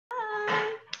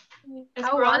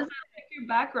Esperanza, I like your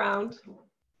background.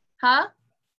 Huh?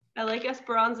 I like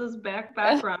Esperanza's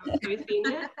background. Have you seen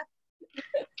it?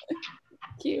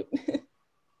 Cute.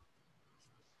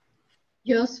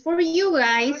 Just for you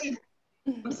guys.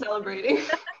 I'm celebrating.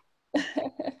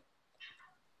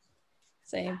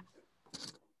 Same.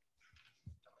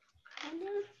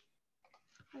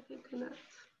 I can connect.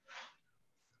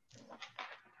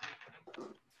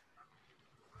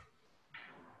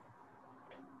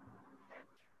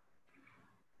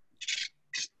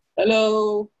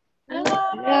 Hello.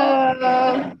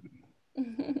 Hello.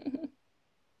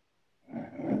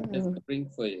 There's a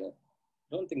drink for you.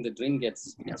 I don't think the drink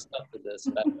gets mixed up with this.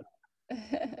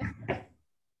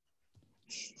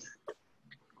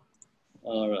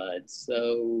 All right,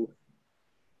 so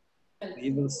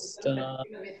we will start.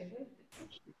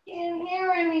 Can't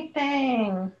hear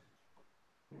anything.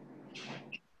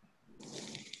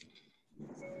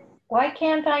 Why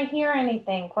can't I hear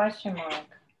anything? Question mark.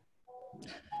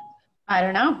 I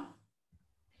don't know.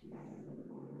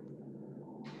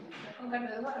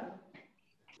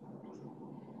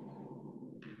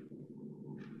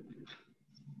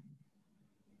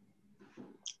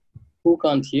 Who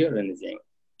can't hear anything?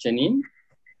 Janine?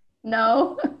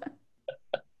 No.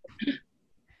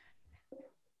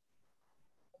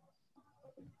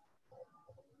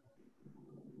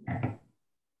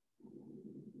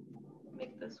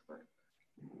 Make this work.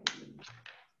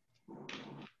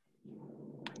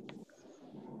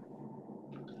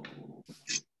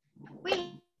 Wait,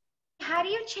 how do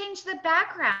you change the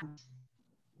background?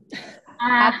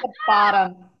 At the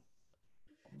bottom.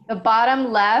 The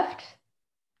bottom left.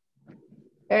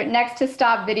 Next to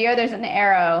stop video, there's an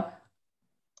arrow.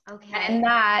 Okay. And in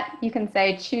that, you can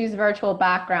say choose virtual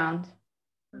background.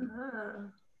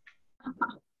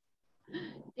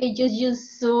 They just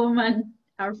use Zoom and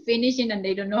are finishing and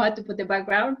they don't know how to put the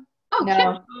background. Oh,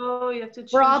 No. Oh, you have to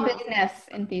choose. We're all business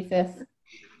in thesis.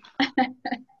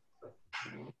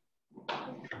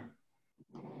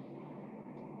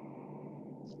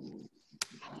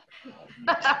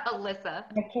 Alyssa.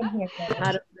 I can hear that.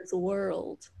 Out of this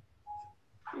world.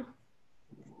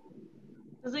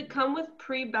 Does it come with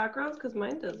pre-backgrounds? Because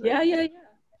mine doesn't. Yeah.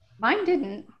 Mine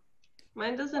didn't.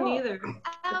 Mine doesn't either. Oh, It's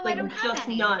I like don't have just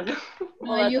any. none. No,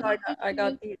 Well, you that's have how I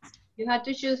got these. You have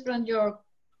to choose from your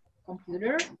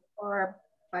computer or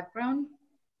background.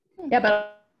 Yeah,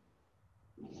 but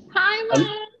Hi, Mom.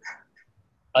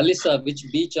 Alyssa, which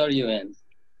beach are you in?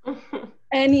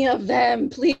 Any of them,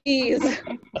 please.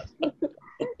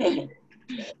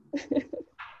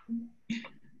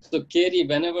 So Katie,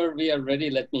 whenever we are ready,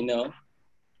 let me know.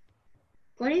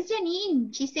 Where is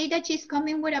Janine? She said that she's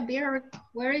coming with a beer.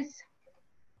 Where is?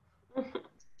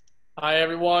 Hi,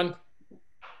 everyone.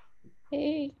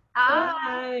 Hey.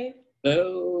 Hi.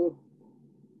 Hello.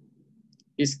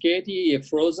 Is Katie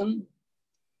frozen?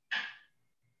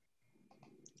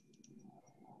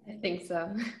 I think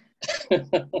so.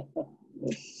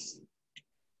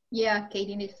 Yeah,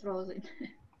 Katie is frozen.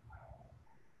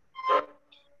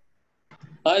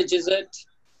 Hi, Gisette.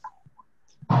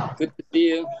 Good to see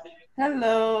you.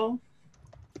 Hello.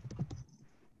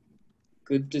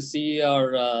 Good to see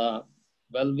our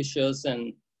well-wishers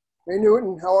and. Hey,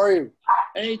 Newton, how are you?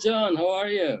 Hey, John, how are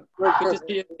you? Good, Good to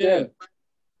see you too.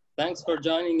 Thanks for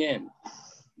joining in.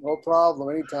 No problem,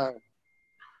 anytime.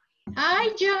 Hi,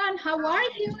 John. How are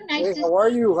you? Nice Hey, to how are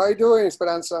you? How you doing,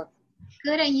 Esperanza?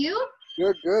 Good, and you?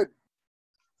 Good, good.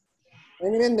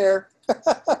 Hanging in there.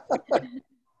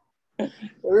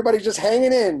 Everybody's just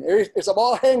hanging in. It's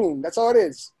all hanging. That's all it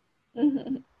is.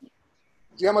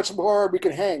 See how much more we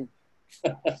can hang.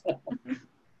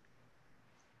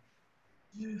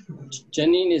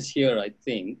 Janine is here, I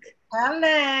think.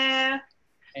 Hello.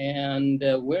 And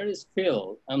where is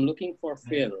Phil? I'm looking for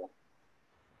Phil.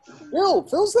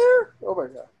 Phil's there? Oh my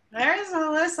God. There's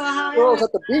Alyssa. Hi. Phil's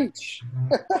at the beach.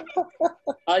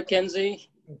 Hi, Kenzie.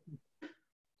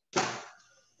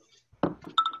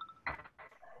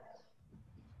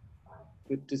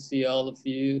 Good to see all of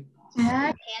you.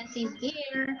 Hi, Kenzie's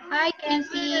here. Hi,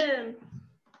 Kenzie.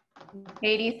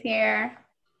 Katie's here.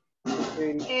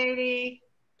 Katie.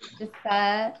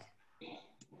 Gisette.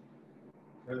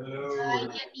 Hi,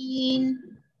 Janine.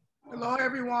 Hello,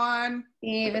 everyone.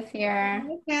 Steve is here.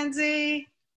 Hi, Kenzie.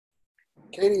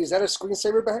 Katie, is that a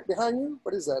screensaver behind you?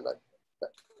 What is that like?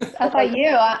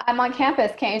 FIU. I'm on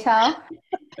campus. Can't you tell?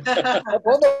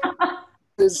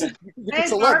 You can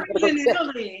select. Barbie in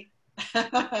Italy.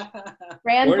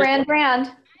 Brand.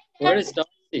 Where is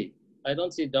Darcy? I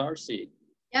don't see Darcy.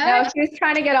 No, she was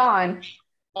trying to get on.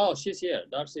 Oh, she's here.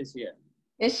 Darcy's here.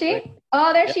 Is she?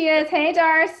 Oh, there she is. Hey,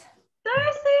 Darce.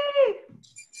 Darcy!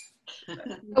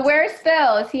 Where's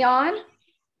Phil? Is he on?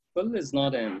 Phil is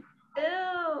not in.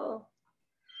 Ew.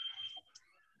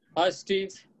 Hi,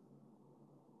 Steve.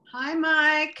 Hi,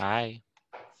 Mike. Hi.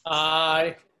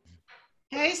 Hi.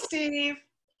 Hey, Steve.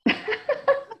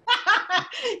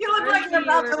 You look like you're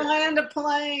about to land a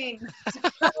plane.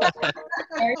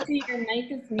 Darcy, your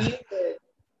mic is muted.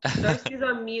 Darcy's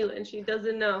on mute and she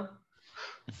doesn't know.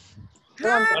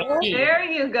 Hey, There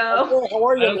you go. how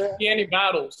are I you, don't man? see any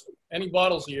bottles. Any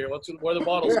bottles here? Where are the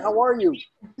bottles? Hey, how are you?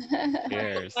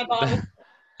 Cheers.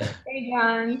 Hey,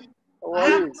 John. How are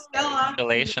you? Stella.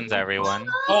 Congratulations, everyone.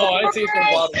 Oh, I see some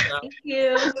bottles now. Thank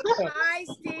you. Hi,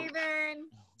 Stephen.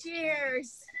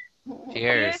 Cheers.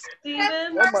 Cheers.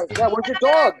 Steven. Oh my God, where's your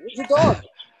dog? Where's your dog?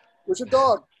 Where's your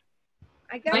dog?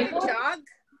 I got a dog.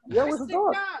 Yeah, where's the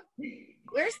dog?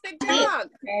 Where's the dog?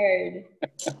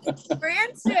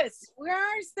 Francis,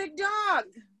 where's the dog?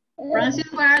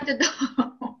 Francis, where are the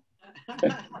dogs?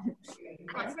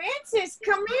 Francis,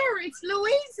 come here. It's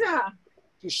Louisa.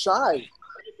 She's shy. Want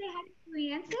to say hi to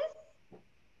Francis?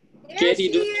 There Katie,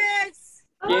 she is.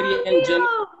 Katie and Jim,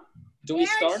 do we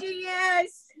There start? she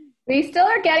is. We still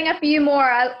are getting a few more.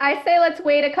 I say let's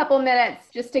wait a couple minutes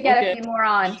just to get Okay. a few more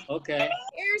on. Okay,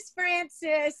 Here's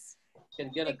Francis.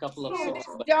 can get a couple of Cutest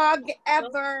songs. dog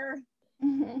ever.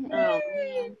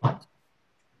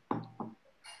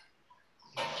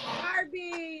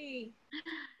 Barbie.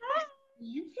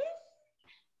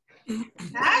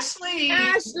 Ashley.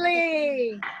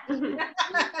 Ashley.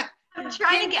 I'm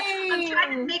trying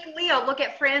to make Leo look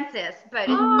at Francis, but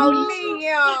Oh,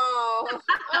 Leo.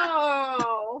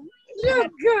 Oh,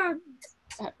 look good.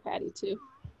 Patty, too.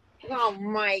 Oh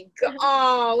my God.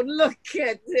 Oh, look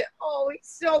at it. Oh,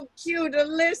 it's so cute.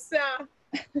 Alyssa.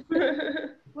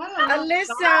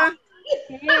 Alyssa.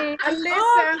 Alyssa.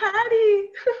 Oh, Patty.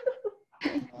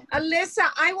 Alyssa,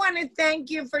 I want to thank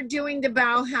you for doing the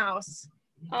Bauhaus.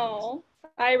 Oh,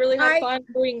 I really had fun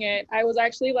doing it. I was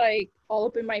actually like all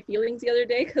up in my feelings the other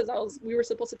day because we were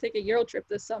supposed to take a Euro trip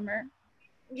this summer.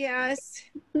 Yes.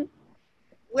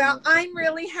 Well, I'm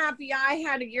really happy I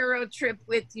had a Euro trip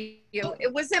with you.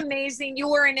 It was amazing. You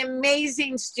were an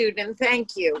amazing student.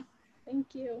 Thank you.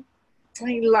 Thank you.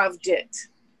 I loved it.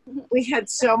 We had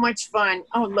so much fun.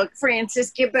 Oh, look,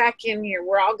 Francis, get back in here.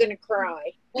 We're all going to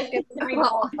cry.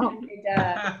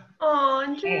 Oh,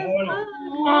 Andrea.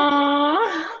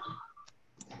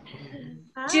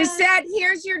 Gisette,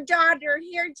 here's your daughter.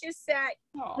 Here, Gisette.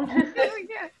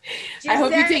 I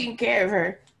hope you're taking care of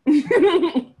her.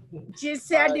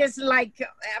 Gisette is like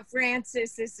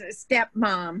Francis is a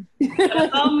stepmom.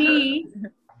 Oh, me.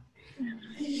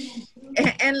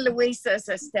 And Luisa's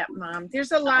a stepmom.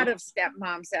 There's a lot of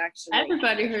stepmoms, actually.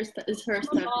 Everybody is her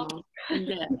stepmom.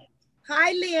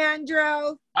 Hi,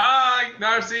 Leandro. Hi,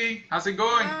 Darcy. How's it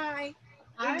going? Hi.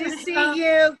 Good to see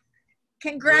you.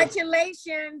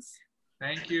 Congratulations.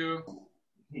 Thank you.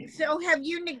 So have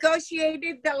you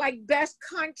negotiated the best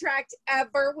contract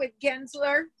ever with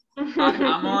Gensler?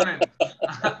 I'm on it.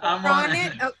 I'm on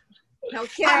it. Oh,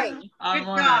 okay. I'm Good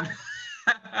on job. it.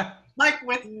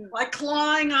 Like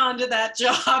clawing onto that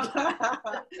job.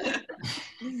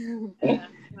 It's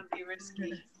gonna be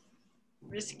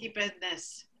risky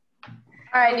business.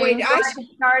 All right, Wait, wait, I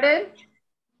started.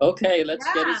 Okay, let's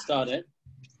get it started.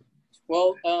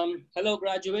 Well, hello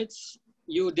graduates,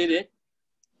 you did it.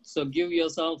 So give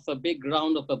yourself a big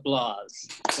round of applause.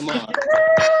 Come on.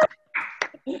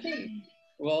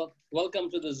 Well,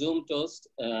 welcome to the Zoom toast.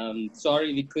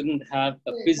 Sorry we couldn't have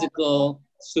a physical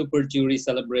super jury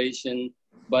celebration,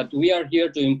 but we are here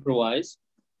to improvise.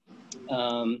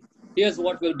 Here's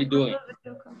what we'll be doing.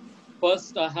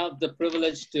 First, I have the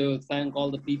privilege to thank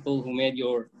all the people who made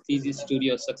your thesis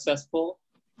studio successful.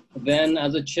 Then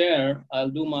as a chair, I'll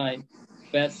do my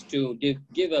best to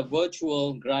give a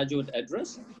virtual graduate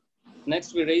address.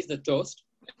 Next, we raise the toast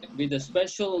with a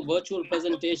special virtual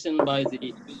presentation by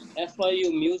the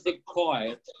FIU Music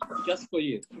Choir, just for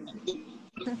you.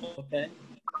 Okay.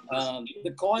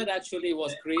 The choir actually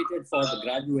was created for the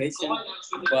graduation,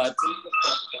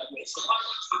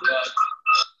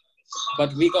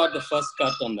 but we got the first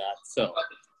cut on that. So,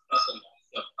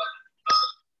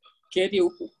 Katie,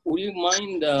 would you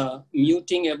mind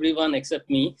muting everyone except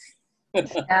me?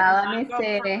 Yeah, let me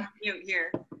see. Mute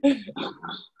here.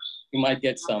 You might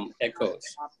get some echoes.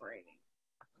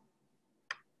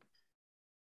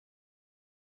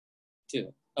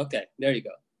 Too. Okay, there you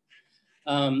go.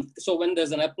 So when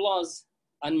there's an applause,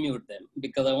 unmute them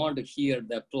because I want to hear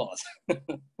the applause.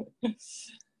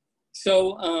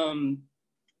 So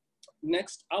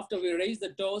next, after we raise the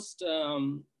toast,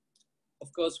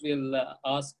 of course, we'll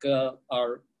ask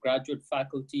our graduate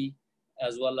faculty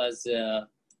as well as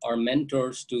our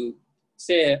mentors to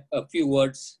say a few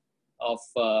words of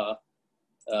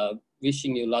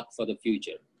wishing you luck for the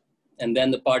future. And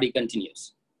then the party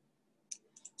continues.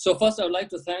 So first, I would like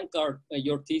to thank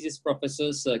your thesis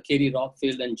professors, Katie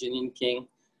Rockfield and Janine King.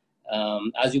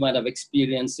 As you might have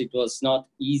experienced, it was not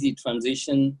easy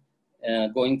transition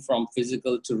going from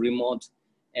physical to remote.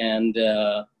 And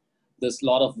there's a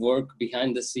lot of work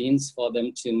behind the scenes for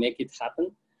them to make it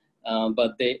happen.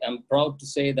 But I'm proud to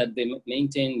say that they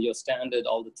maintain your standard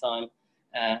all the time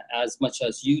as much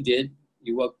as you did.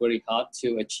 You worked very hard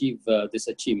to achieve this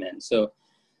achievement. So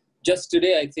just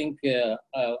today, I think in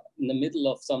the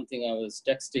middle of something, I was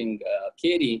texting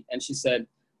Katie and she said,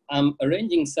 I'm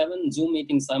arranging 7 Zoom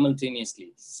meetings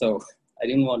simultaneously. So I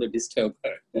didn't want to disturb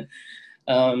her.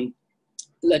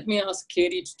 Let me ask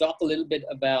Katie to talk a little bit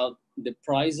about the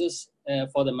prizes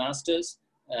for the masters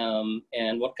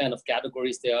and what kind of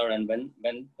categories they are and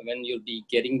when you'll be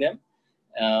getting them.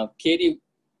 Katie,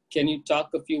 can you talk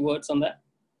a few words on that?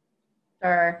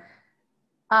 Sure.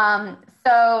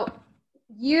 So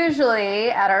usually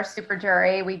at our super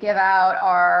jury, we give out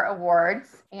our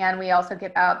awards and we also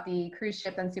give out the cruise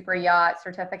ship and super yacht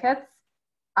certificates.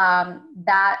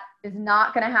 That is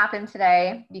not going to happen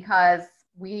today because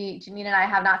Janine and I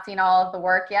have not seen all of the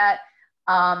work yet.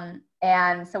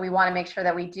 And so we want to make sure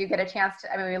that we do get a chance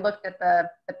to, I mean, we looked at the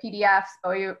PDFs,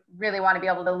 but we really want to be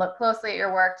able to look closely at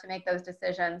your work to make those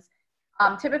decisions.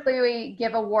 Typically, we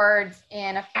give awards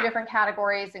in a few different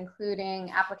categories, including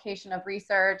application of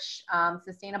research,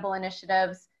 sustainable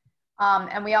initiatives,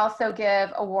 and we also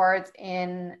give awards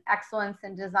in excellence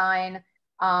in design,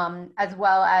 as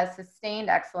well as sustained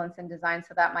excellence in design.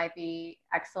 So that might be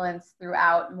excellence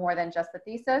throughout more than just the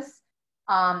thesis,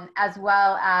 as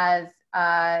well as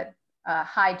a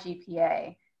high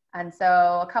GPA. And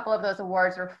so a couple of those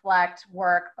awards reflect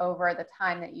work over the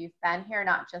time that you've been here,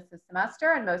 not just this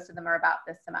semester, and most of them are about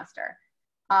this semester.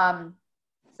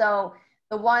 So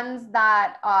the ones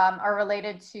that are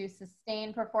related to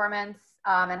sustained performance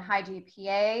and high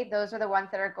GPA, those are the ones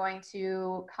that are going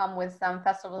to come with some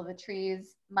Festival of the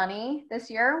Trees money this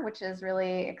year, which is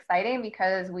really exciting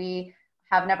because we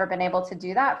have never been able to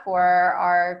do that for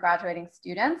our graduating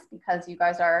students because you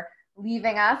guys are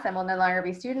leaving us and will no longer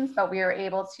be students, but we are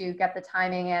able to get the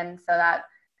timing in so that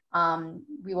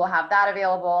we will have that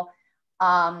available.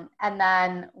 And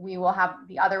then we will have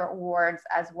the other awards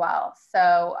as well.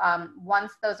 So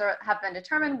once those have been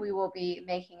determined, we will be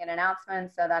making an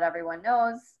announcement so that everyone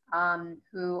knows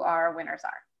who our winners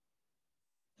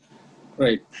are.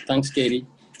 Great, thanks, Katie.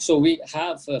 So we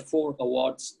have 4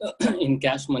 awards in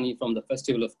cash money from the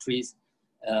Festival of Trees.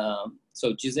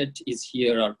 So Gisette is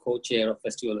here, our co-chair of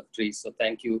Festival of Trees. So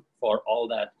thank you for all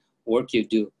that work you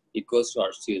do. It goes to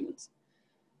our students.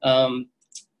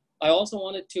 I also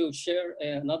wanted to share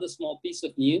another small piece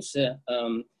of news. There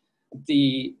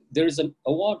is an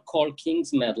award called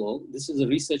King's Medal. This is a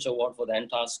research award for the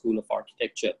entire School of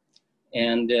Architecture.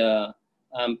 And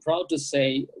I'm proud to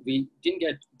say we didn't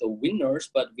get the winners,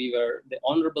 but we were the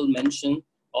honorable mention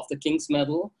of the King's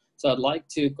Medal. So I'd like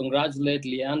to congratulate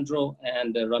Leandro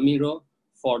and Ramiro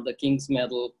for the King's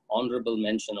Medal Honorable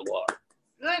Mention Award.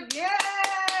 Good,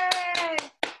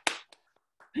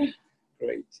 yay!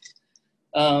 Great.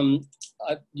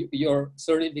 Your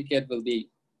certificate will be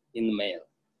in the mail.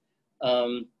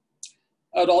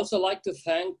 I'd also like to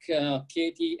thank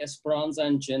Katie, Esperanza,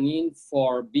 and Janine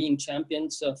for being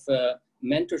champions of a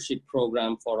mentorship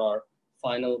program for our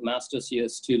final master's year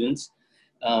students.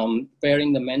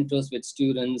 Pairing the mentors with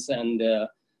students, and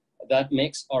that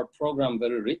makes our program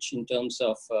very rich in terms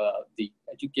of the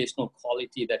educational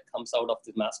quality that comes out of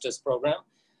the master's program.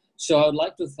 So I would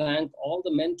like to thank all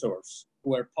the mentors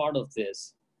who are part of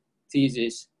this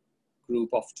thesis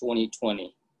group of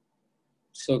 2020.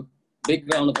 So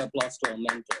big round of applause to our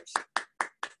mentors.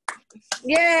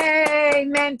 Yay,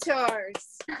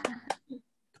 mentors.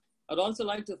 I'd also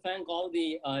like to thank all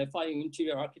the FIU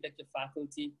Interior Architecture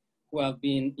faculty who have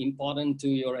been important to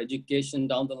your education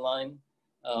down the line.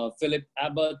 Philip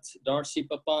Abbott, Darcy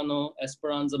Papano,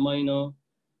 Esperanza Maino,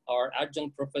 our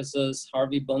adjunct professors,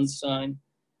 Harvey Bernstein,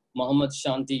 Mohammed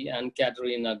Shanti, and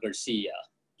Katerina Garcia.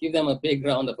 Give them a big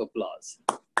round of applause.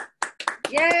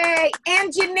 Yay,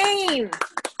 and Janine.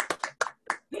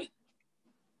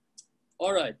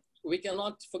 All right, we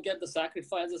cannot forget the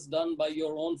sacrifices done by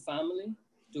your own family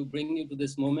to bring you to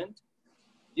this moment.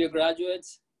 Dear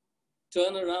graduates,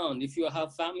 turn around. If you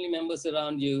have family members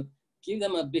around you, give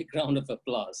them a big round of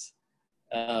applause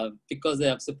because they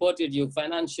have supported you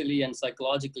financially and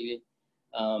psychologically.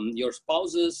 Your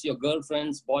spouses, your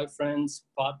girlfriends, boyfriends,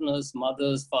 partners,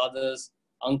 mothers, fathers,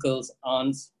 uncles,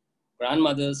 aunts,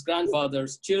 grandmothers,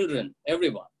 grandfathers, children,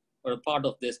 everyone were a part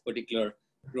of this particular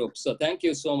group. So thank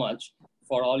you so much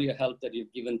for all your help that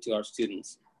you've given to our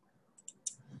students.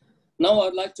 Now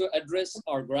I'd like to address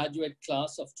our graduate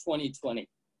class of 2020.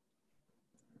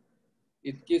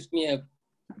 It gives me a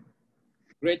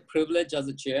great privilege as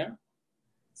a chair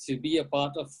to be a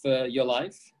part of your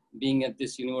life, being at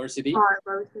this university.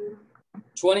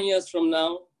 20 years from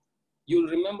now, you'll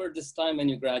remember this time when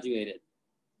you graduated,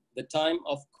 the time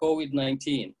of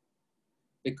COVID-19,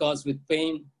 because with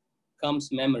pain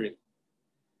comes memory.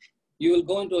 You will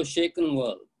go into a shaken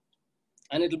world,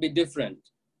 and it'll be different.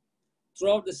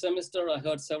 Throughout the semester, I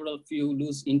heard several of you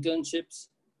lose internships,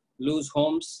 lose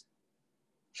homes,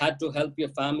 had to help your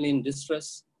family in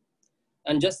distress,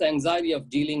 and just the anxiety of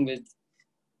dealing with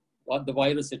the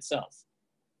virus itself.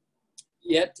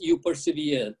 Yet you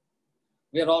persevered.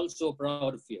 We are all so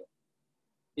proud of you.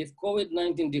 If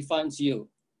COVID-19 defines you,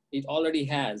 it already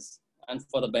has, and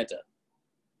for the better.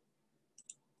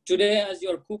 Today, as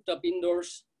you're cooped up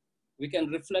indoors, we can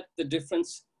reflect the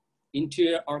difference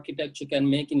interior architecture can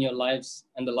make in your lives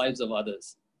and the lives of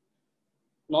others.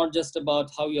 Not just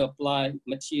about how you apply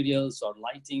materials or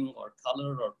lighting or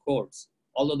color or codes,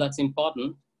 although that's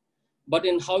important, but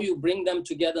in how you bring them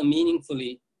together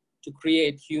meaningfully to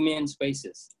create humane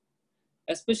spaces,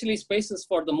 especially spaces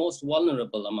for the most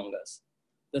vulnerable among us,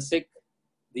 the sick,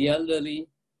 the elderly,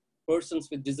 persons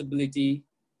with disability,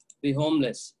 the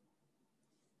homeless.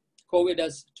 COVID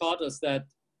has taught us that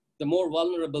the more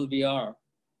vulnerable we are,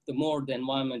 the more the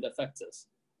environment affects us.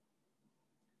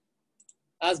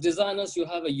 As designers, you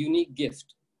have a unique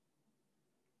gift,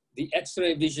 the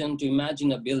X-ray vision to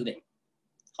imagine a building.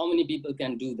 How many people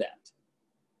can do that?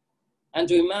 And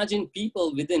to imagine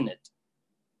people within it.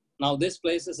 Now, this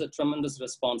places a tremendous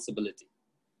responsibility.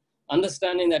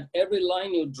 Understanding that every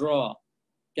line you draw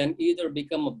can either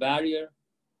become a barrier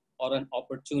or an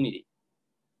opportunity.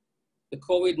 The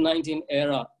COVID-19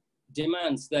 era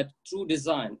demands that through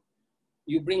design,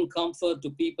 you bring comfort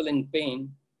to people in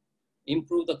pain,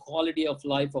 improve the quality of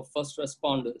life of first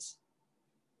responders,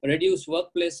 reduce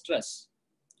workplace stress,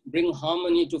 bring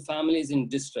harmony to families in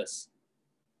distress.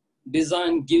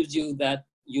 Design gives you that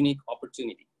unique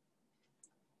opportunity.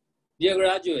 Dear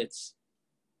graduates,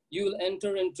 you will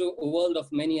enter into a world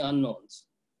of many unknowns,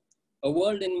 a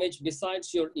world in which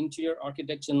besides your interior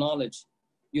architecture knowledge,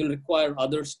 you'll require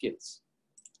other skills,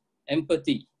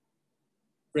 empathy,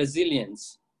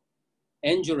 resilience,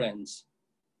 endurance,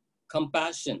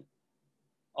 compassion,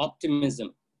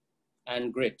 optimism,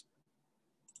 and grit.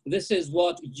 This is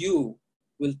what you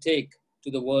will take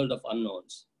to the world of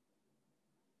unknowns.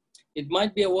 It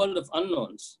might be a world of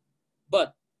unknowns,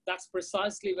 but that's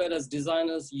precisely where as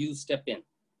designers you step in.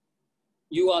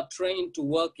 You are trained to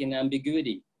work in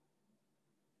ambiguity.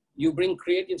 You bring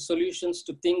creative solutions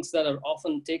to things that are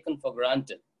often taken for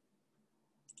granted.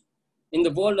 In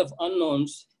the world of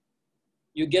unknowns,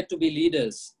 you get to be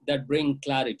leaders that bring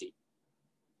clarity.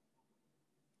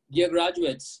 Dear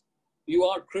graduates, you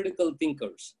are critical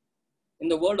thinkers. In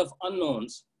the world of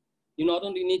unknowns, you not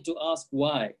only need to ask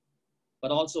why,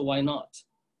 but also why not.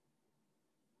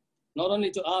 Not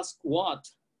only to ask what,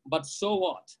 but so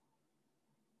what.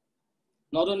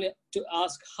 Not only to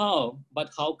ask how, but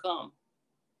how come.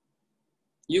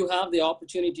 You have the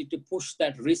opportunity to push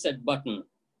that reset button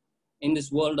in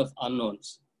this world of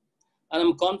unknowns. And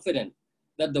I'm confident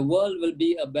that the world will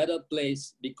be a better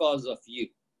place because of you.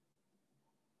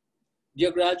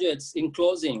 Dear graduates, in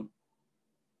closing,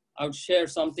 I would share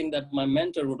something that my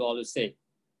mentor would always say.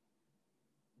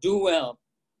 Do well,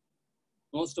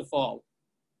 most of all,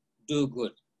 do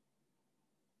good.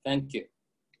 Thank you.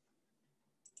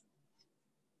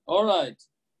 All right,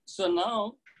 so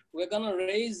now we're gonna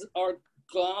raise our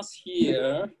class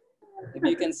here, if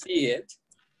you can see it.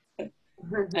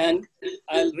 And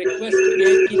I'll request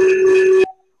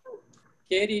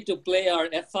Katie to play our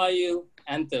FIU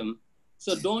anthem.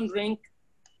 So don't drink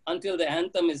until the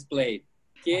anthem is played.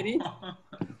 Katie?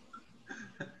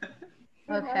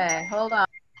 Okay, hold on.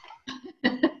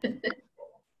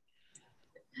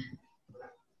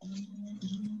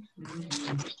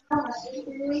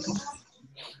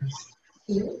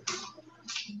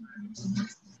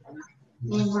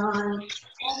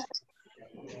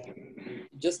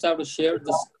 Just have to share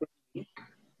the screen.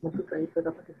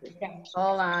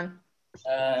 Hold on.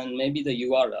 And maybe the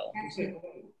URL.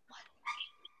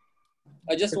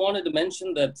 I just wanted to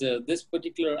mention that this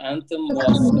particular anthem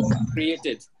was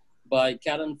created by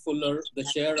Karen Fuller, the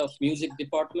chair of music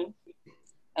department.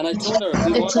 And I told her,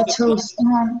 we want to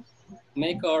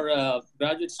make our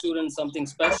graduate students something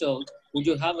special. Would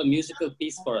you have a musical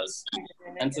piece for us?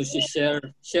 And so she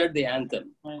shared the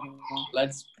anthem.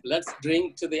 Let's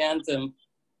drink to the anthem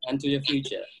and to your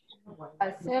future.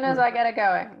 As soon as I get it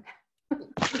going.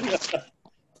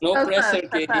 No pressure,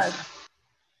 Katie.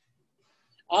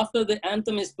 After the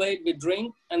anthem is played, we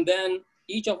drink, and then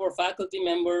each of our faculty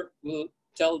member will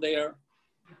tell their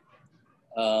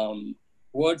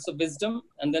words of wisdom,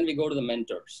 and then we go to the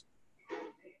mentors.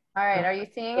 All right, are you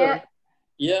seeing it?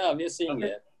 Yeah, we're seeing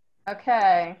it.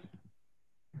 Okay.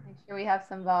 Make sure we have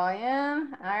some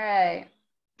volume. All right.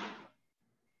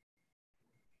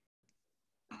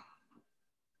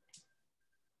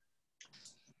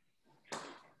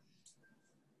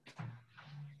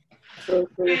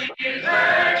 We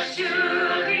urge to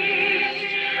lead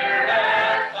here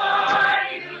at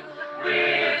FIU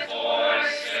with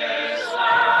voices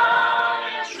loud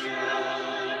and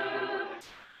true.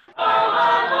 Alma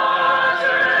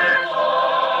Mater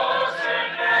falls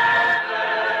together,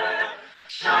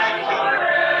 shine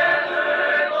forever,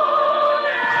 gold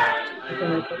and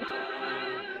blue.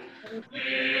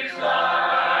 We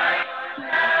fly our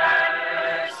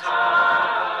banners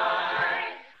high,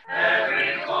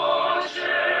 every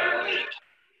culture we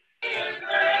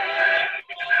embrace.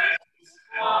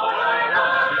 All our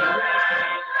love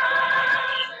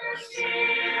and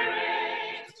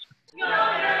spirit,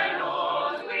 young and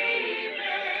old, we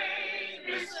make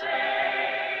this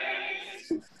race.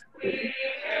 We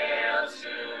hail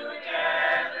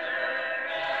together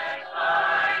and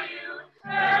fly you,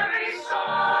 every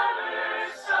scholar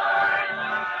side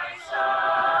by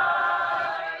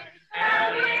side. And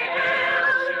we hail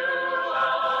to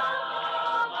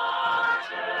Alma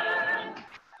Mater,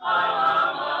 Alma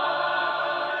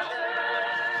Mater,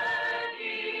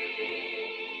 be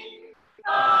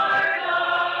our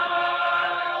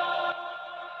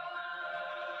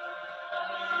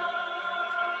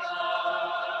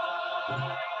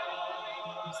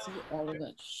See all of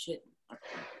that shit.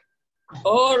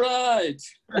 All right,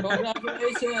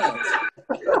 congratulations.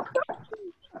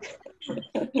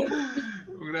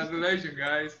 Congratulations,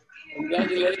 guys.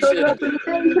 Congratulations.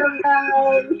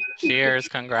 Cheers,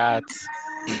 congrats.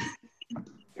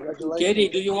 Katie,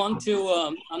 do you want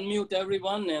to unmute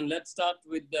everyone, and let's start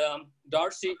with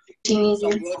Darcy, some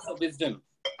words of wisdom.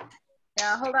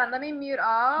 Yeah, hold on. Let me mute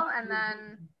all and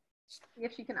then see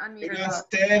if she can unmute herself.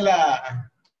 Stella.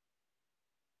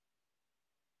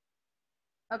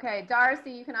 Okay,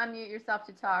 Darcy, you can unmute yourself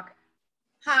to talk.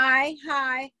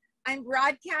 Hi. I'm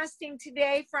broadcasting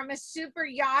today from a super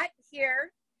yacht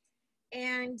here.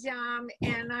 And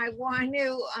I want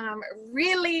to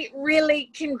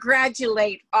really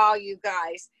congratulate all you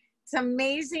guys. It's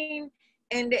amazing.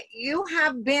 And you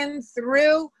have been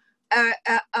through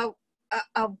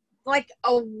like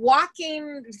a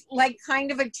walking, like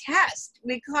kind of a test,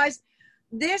 because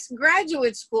this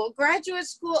graduate school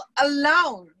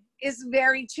alone is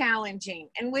very challenging.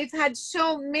 And we've had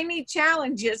so many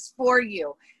challenges for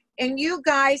you. And you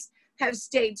guys have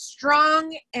stayed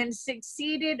strong and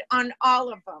succeeded on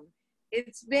all of them.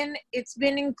 It's been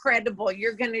incredible.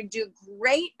 You're going to do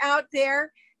great out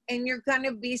there, and you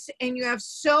have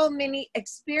so many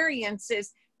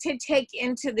experiences to take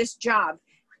into this job.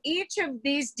 Each of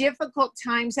these difficult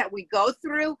times that we go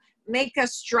through make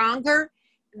us stronger,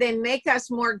 they make us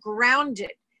more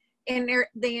grounded, and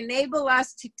they enable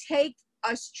us to take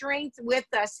a strength with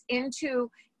us into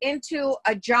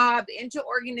a job, into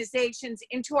organizations,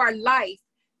 into our life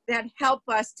that help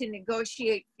us to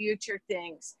negotiate future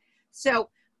things. So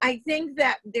I think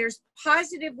that there's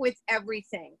positive with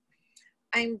everything.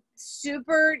 I'm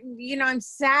super, I'm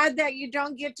sad that you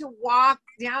don't get to walk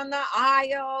down the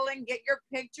aisle and get your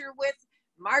picture with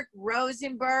Mark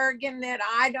Rosenberg, and that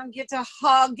I don't get to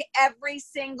hug every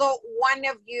single one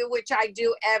of you, which I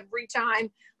do every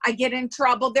time I get in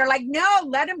trouble. They're like, no,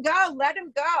 let him go, let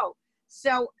him go.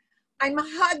 So I'm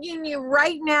hugging you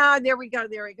right now. There we go.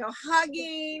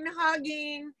 Hugging.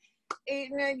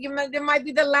 There might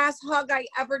be the last hug I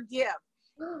ever give.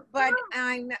 But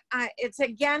it's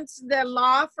against the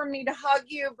law for me to hug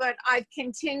you, but I've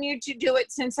continued to do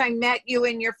it since I met you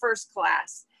in your first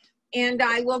class. And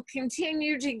I will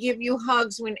continue to give you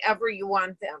hugs whenever you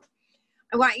want them.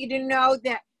 I want you to know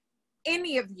that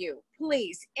any of you,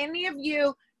 please, any of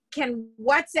you can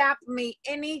WhatsApp me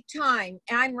anytime.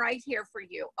 I'm right here for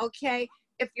you, okay?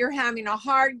 If you're having a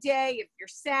hard day, if you're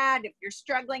sad, if you're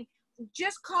struggling,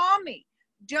 just call me.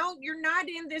 You're not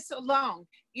in this alone.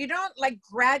 You don't like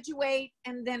graduate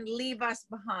and then leave us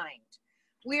behind.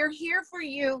 We're here for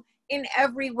you in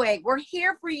every way. We're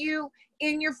here for you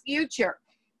in your future.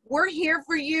 We're here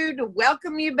for you to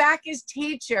welcome you back as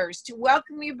teachers, to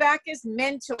welcome you back as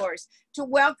mentors, to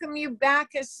welcome you back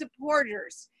as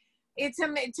supporters. It's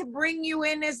to bring you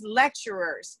in as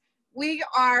lecturers. We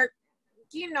are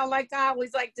you know, like I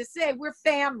always like to say, we're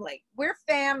family. We're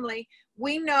family.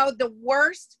 We know the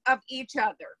worst of each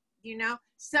other. You know,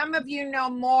 some of you know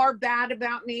more bad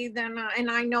about me than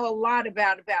and I know a lot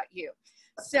about you.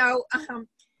 So,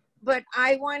 but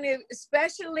I want to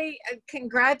especially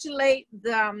congratulate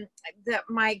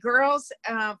my girls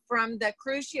from the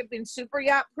cruise ship and super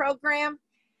yacht program.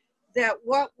 That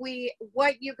what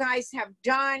you guys have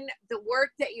done, the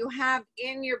work that you have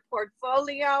in your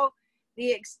portfolio,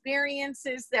 the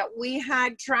experiences that we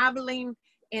had traveling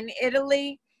in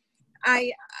Italy.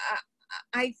 I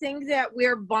think that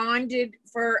we're bonded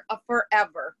for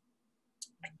forever.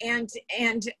 And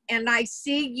I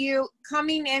see you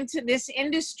coming into this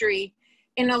industry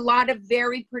in a lot of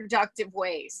very productive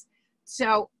ways.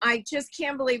 So I just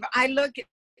can't believe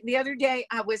the other day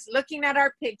I was looking at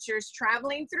our pictures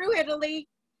traveling through Italy,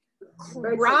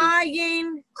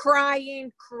 crying.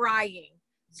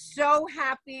 So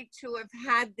happy to have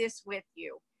had this with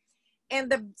you. And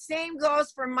the same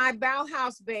goes for my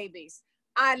Bauhaus babies.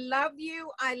 I love you.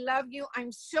 I love you.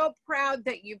 I'm so proud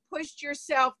that you pushed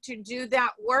yourself to do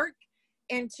that work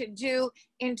and to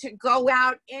go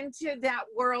out into that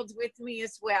world with me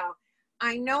as well.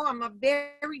 I know I'm a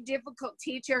very difficult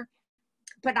teacher,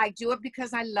 but I do it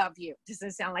because I love you.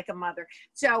 Doesn't sound like a mother.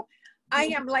 So I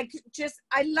am like,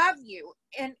 I love you.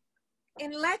 And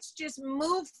let's just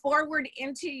move forward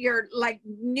into your like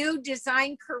new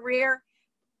design career,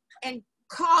 and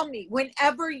call me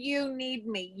whenever you need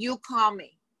me. You call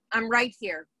me. I'm right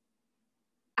here.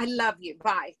 I love you.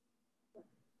 Bye.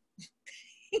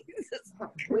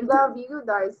 We love you,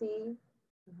 Darcy.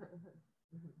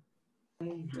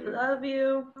 Love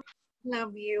you.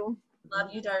 Love you.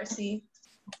 Love you, Darcy.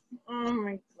 Oh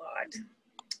my God.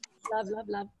 Love, love,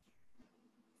 love.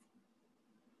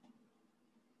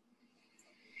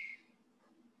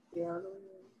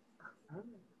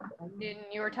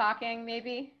 You were talking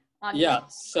maybe? Yeah,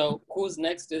 so who's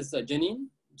next is Janine.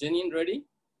 Janine, ready?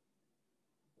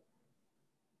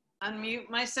 Unmute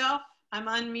myself. I'm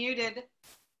unmuted.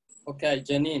 Okay,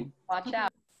 Janine. Watch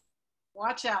out.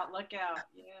 Watch out, look out.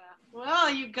 Yeah.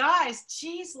 Well, you guys,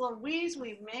 geez Louise,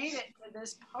 we've made it to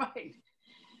this point.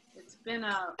 It's been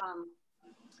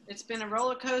a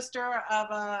roller coaster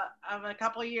of a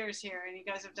couple of years here, and you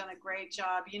guys have done a great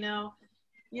job. You know,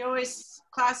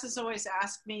 classes always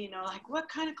ask me, you know, like, what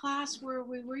kind of class were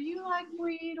we? Were you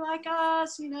like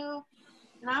us, you know?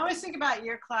 And I always think about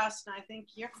your class, and I think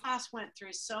your class went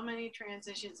through so many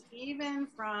transitions, even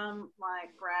from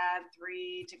like grad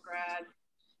 3 to grad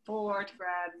 4 to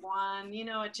grad 1. You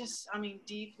know, it just, I mean,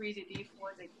 D3 to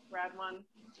D4 to grad 1.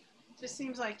 Just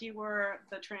seems like you were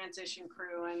the transition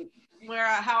crew, and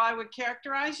how I would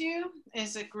characterize you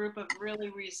is a group of really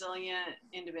resilient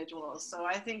individuals. So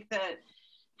I think that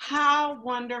how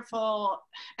wonderful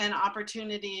an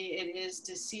opportunity it is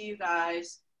to see you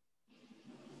guys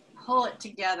pull it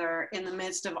together in the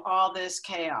midst of all this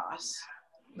chaos,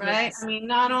 right? Yes. I mean,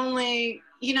 not only,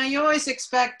 you know, you always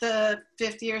expect the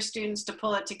fifth-year students to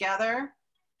pull it together,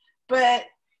 but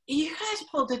you guys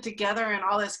pulled it together in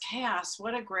all this chaos.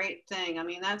 What a great thing. I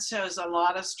mean, that shows a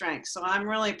lot of strength. So I'm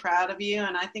really proud of you,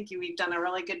 and I think you've done a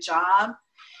really good job.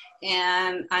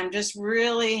 And I'm just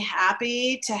really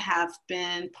happy to have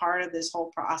been part of this whole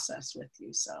process with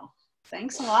you. So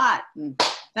thanks a lot.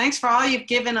 Thanks for all you've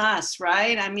given us,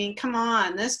 right? I mean, come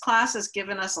on, this class has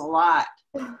given us a lot.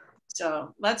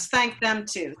 So let's thank them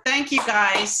too. Thank you,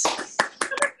 guys.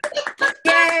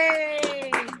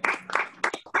 Yay!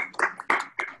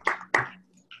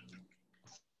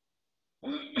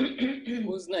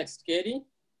 Who's next, Katie?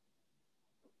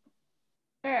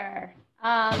 Sure.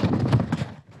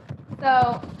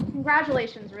 So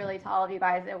congratulations really to all of you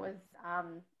guys. It was,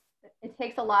 it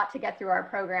takes a lot to get through our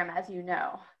program, as you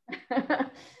know.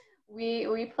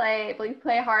 we play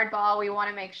hardball. We want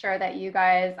to make sure that you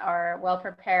guys are well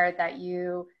prepared, that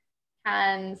you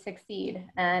can succeed.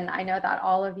 And I know that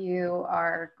all of you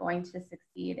are going to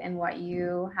succeed in what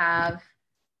you have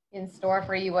in store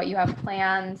for you, what you have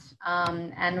planned,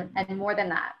 and more than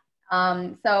that.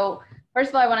 So first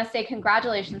of all, I want to say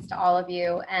congratulations to all of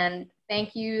you, and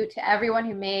thank you to everyone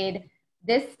who made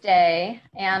this day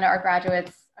and our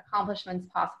graduates' accomplishments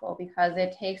possible, because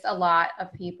it takes a lot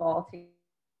of people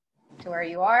to where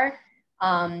you are,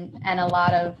 and a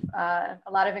lot of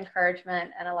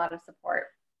encouragement and a lot of support.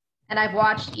 And I've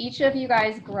watched each of you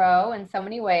guys grow in so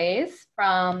many ways,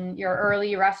 from your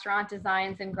early restaurant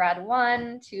designs in grad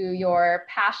 1 to your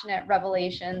passionate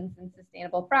revelations in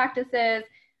sustainable practices,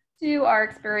 to our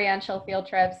experiential field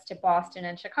trips to Boston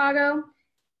and Chicago.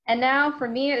 And now for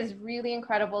me, it is really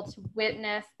incredible to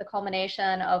witness the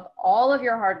culmination of all of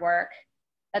your hard work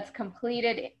that's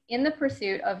completed in the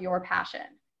pursuit of your passion,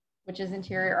 which is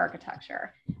interior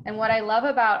architecture. And what I love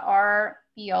about our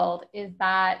field is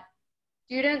that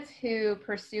students who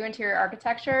pursue interior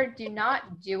architecture do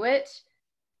not do it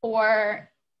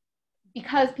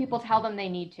because people tell them they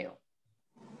need to.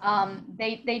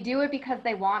 They do it because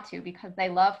they want to, because they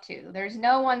love to. There's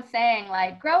no one saying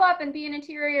like, grow up and be an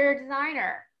interior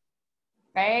designer,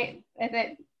 right?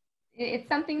 It's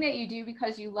something that you do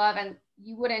because you love, and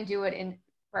you wouldn't do it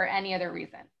for any other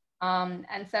reason.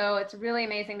 And so it's really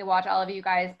amazing to watch all of you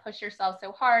guys push yourselves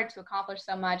so hard to accomplish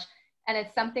so much. And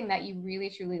it's something that you really,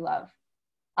 truly love.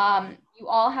 You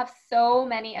all have so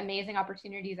many amazing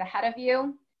opportunities ahead of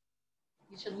you.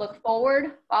 You should look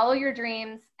forward, follow your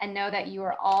dreams, and know that you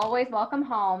are always welcome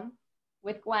home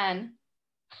with Gwen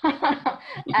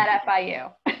at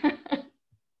FIU.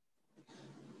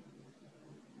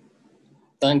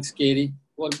 Thanks, Katie.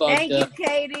 What about Thank you,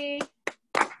 Katie.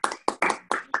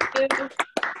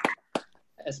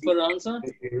 Esperanza?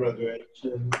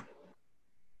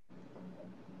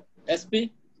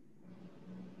 SP?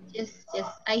 Yes,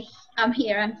 I'm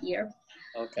here.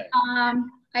 Okay.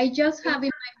 I just have in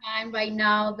my mind right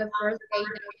now the first day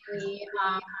that we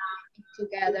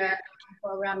together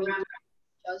programming,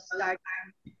 just start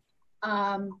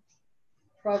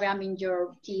programming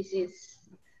your thesis.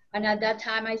 And at that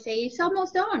time I say, it's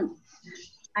almost done.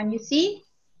 And you see,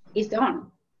 it's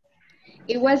done.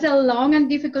 It was a long and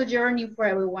difficult journey for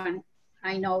everyone,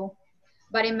 I know.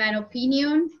 But in my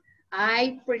opinion,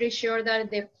 I'm pretty sure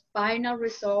that the final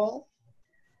result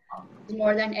is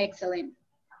more than excellent.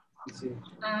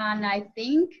 And I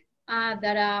think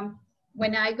that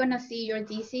when I'm gonna see your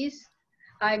thesis,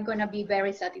 I'm gonna be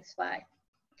very satisfied.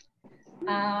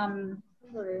 I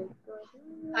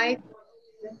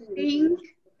think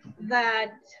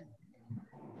that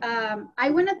I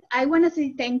wanna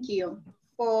say thank you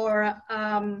for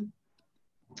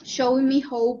showing me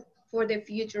hope for the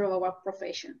future of our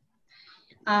profession.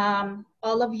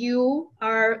 All of you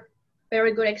are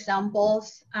very good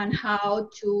examples on how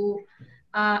to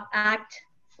act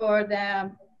for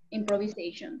the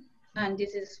improvisation, and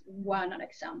this is one of the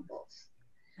examples.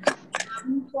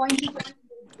 I'm going to be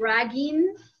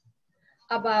bragging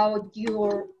about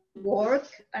your work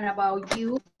and about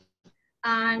you,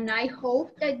 and I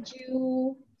hope that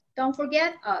you don't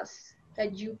forget us,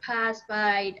 that you pass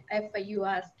by FIU,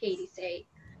 as Katie said,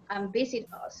 and visit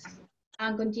us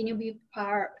and continue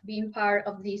being part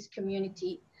of this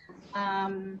community.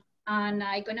 And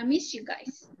I'm gonna miss you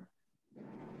guys.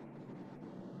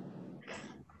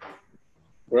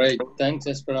 Great. Thanks,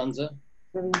 Esperanza.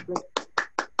 Thank you.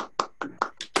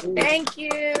 Thank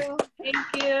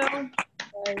you.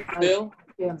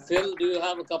 Phil, do you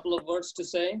have a couple of words to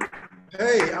say?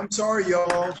 Hey, I'm sorry,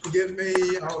 y'all. Forgive me.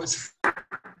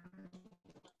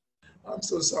 I'm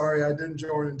so sorry I didn't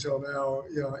join until now.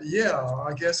 Yeah,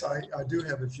 I guess I do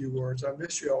have a few words. I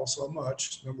miss you all so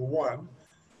much, number one.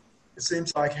 It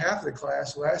seems like half the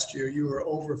class last year you were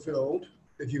overfilled,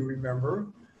 if you remember.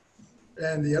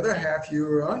 And the other half you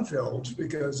were unfilled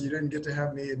because you didn't get to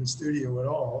have me in the studio at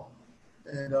all.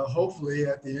 And hopefully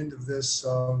at the end of this,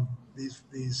 these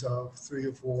 3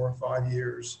 or 4 or 5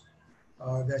 years,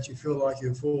 that you feel like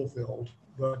you're fulfilled.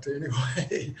 But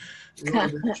anyway,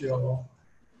 really miss y'all.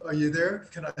 Are you there?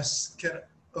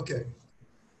 Okay.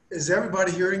 Is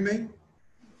everybody hearing me?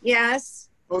 Yes.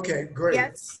 Okay, great.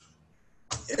 Yes.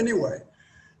 Anyway,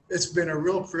 it's been a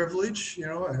real privilege,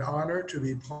 an honor to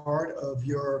be part of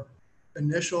your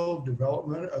initial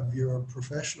development of your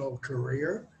professional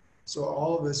career. So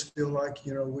all of us feel like,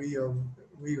 we are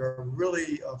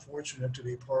really fortunate to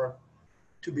be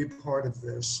part of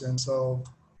this. And so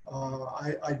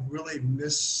I really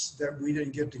miss that we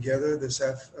didn't get together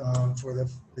for the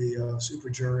super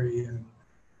jury, and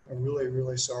I'm really,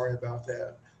 really sorry about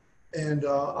that. And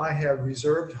I have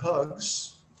reserved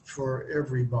hugs for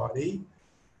everybody,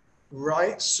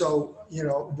 right? So,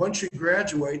 once you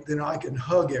graduate, then I can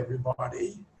hug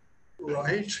everybody,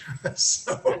 right?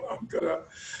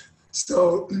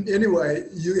 So anyway,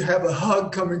 you have a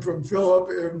hug coming from Philip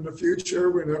in the future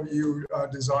whenever you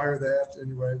desire that,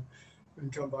 anyway,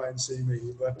 and come by and see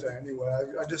me. But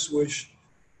anyway, I just wish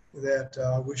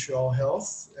you all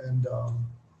health and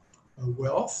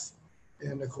wealth,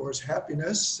 and of course,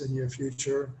 happiness in your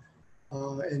future.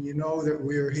 And you know that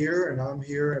we're here, and I'm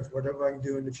here. If whatever I can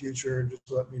do in the future, just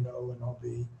let me know, and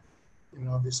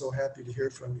I'll be so happy to hear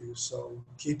from you. So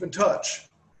keep in touch.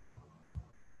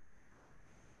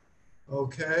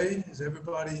 Okay, is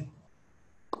everybody?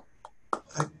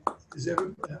 Thank you.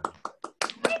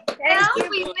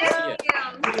 We missed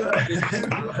you.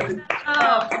 Everybody.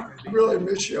 Oh. really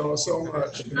miss y'all so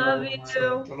much. Love you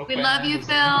too. We love you,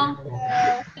 Phil.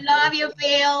 Love you,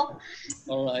 Phil.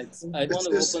 All right. I want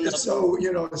to It's open up. so,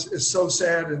 it's so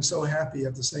sad and so happy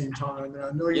at the same time. And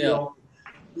I know Yeah.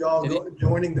 y'all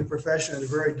joining the profession at a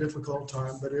very difficult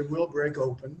time, but it will break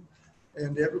open.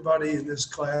 And everybody in this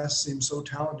class seems so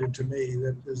talented to me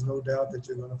that there's no doubt that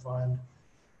you're going to find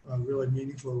really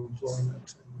meaningful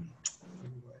employment.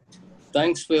 Anyway,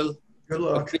 Thanks, Phil. good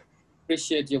luck.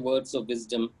 Appreciate your words of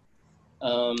wisdom.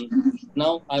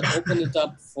 Now I'll open it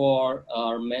up for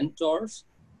our mentors.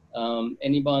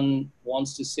 Anyone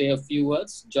wants to say a few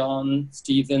words? John,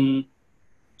 Stephen,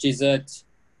 Gisette,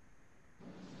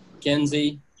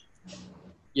 Kenzie?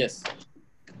 Yes.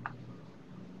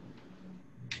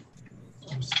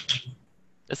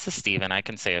 This is Steven. I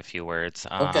can say a few words.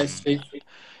 Okay, Steve.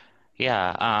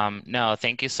 Yeah, no,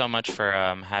 thank you so much for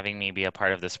having me be a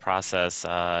part of this process.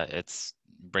 It's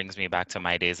brings me back to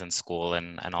my days in school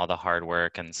and all the hard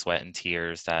work and sweat and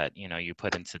tears that, you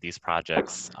put into these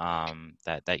projects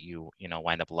that you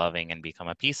wind up loving and become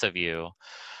a piece of you.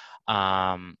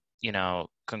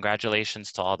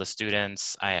 Congratulations to all the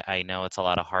students. I know it's a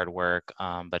lot of hard work,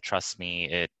 but trust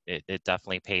me, it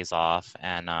definitely pays off,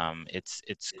 and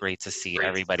it's great to see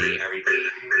everybody.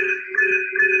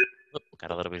 Oop,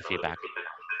 got a little bit of feedback.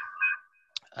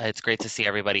 It's great to see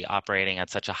everybody operating at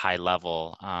such a high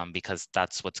level, because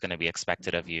that's what's going to be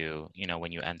expected of you,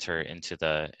 when you enter into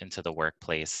the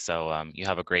workplace. So you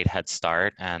have a great head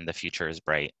start, and the future is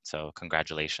bright. So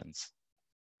congratulations.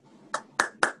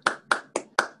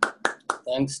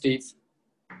 Thanks, Steve.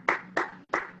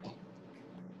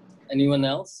 Anyone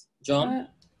else? John?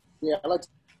 Yeah, I'd like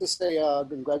to say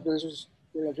congratulations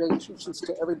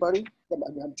to everybody.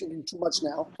 I'm drinking too much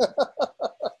now.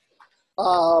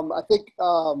 I think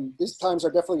these times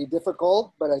are definitely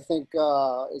difficult, but I think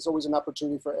it's always an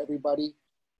opportunity for everybody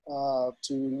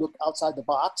to look outside the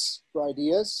box for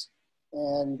ideas.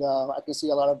 And I can see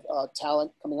a lot of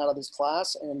talent coming out of this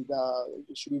class, and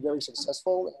it should be very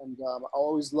successful. And I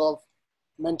always love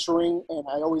mentoring, and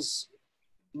I always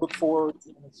look forward to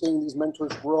seeing these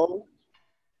mentors grow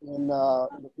in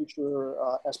the future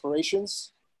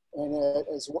aspirations. And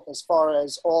as far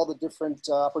as all the different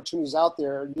opportunities out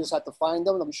there, you just have to find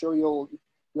them. I'm sure you're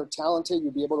talented.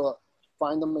 You'll be able to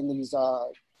find them in these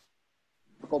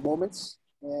difficult moments.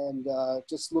 And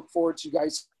just look forward to you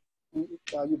guys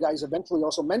eventually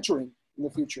also mentoring in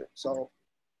the future. So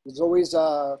there's always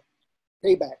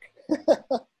payback.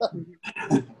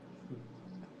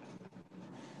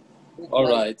 All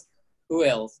right. Who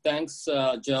else? Thanks,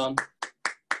 John.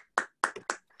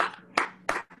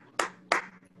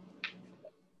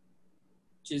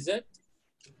 Gisette?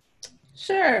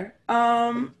 Sure.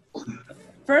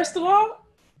 First of all,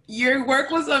 your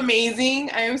work was amazing.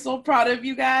 I am so proud of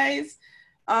you guys.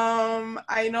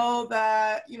 I know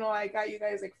that, I got you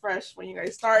guys like fresh when you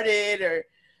guys started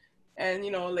and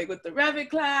like with the Revit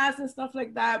class and stuff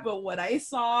like that. But what I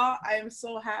saw, I am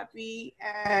so happy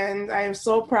and I am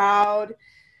so proud.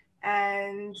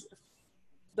 And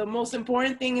the most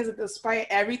important thing is that despite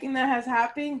everything that has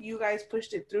happened, you guys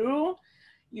pushed it through.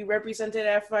 You represented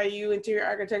FIU interior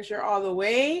architecture all the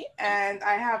way. And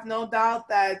I have no doubt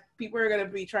that people are going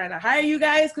to be trying to hire you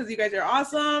guys because you guys are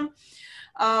awesome.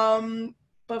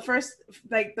 But first,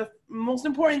 like the most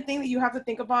important thing that you have to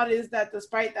think about is that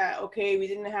despite that, okay, we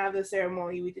didn't have the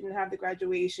ceremony, we didn't have the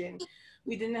graduation,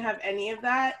 we didn't have any of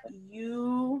that,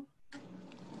 you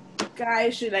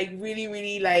guys should like really,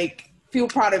 really like feel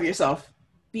proud of yourself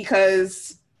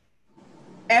because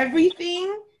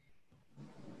everything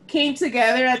came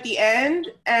together at the end.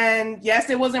 And yes,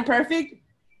 it wasn't perfect,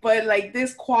 but like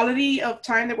this quality of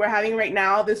time that we're having right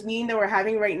now, this meeting that we're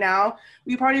having right now,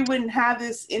 we probably wouldn't have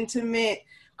this intimate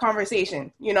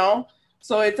conversation,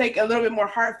 So it's like a little bit more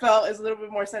heartfelt, it's a little bit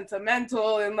more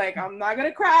sentimental, and like, I'm not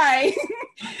gonna cry,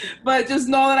 but just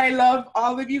know that I love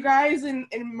all of you guys in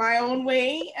my own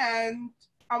way, and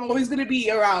I'm always gonna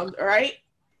be around, all right?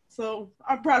 So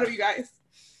I'm proud of you guys.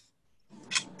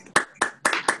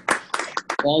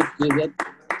 Thanks, Gisette.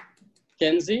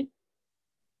 Kenzie?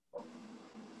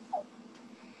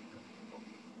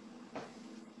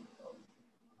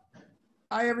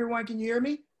 Hi, everyone. Can you hear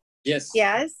me? Yes.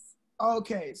 Yes.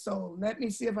 Okay, so let me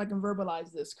see if I can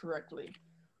verbalize this correctly.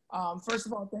 First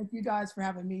of all, thank you guys for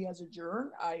having me as a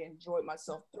juror. I enjoyed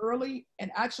myself thoroughly.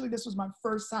 And actually, this was my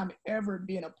first time ever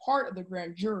being a part of the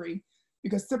grand jury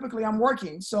because typically I'm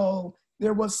working. So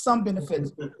there was some benefit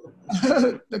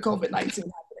to the COVID-19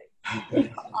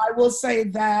 happening. I will say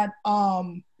that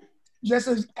just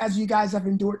as you guys have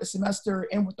endured the semester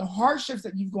and with the hardships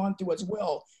that you've gone through as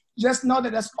well, just know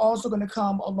that that's also going to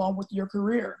come along with your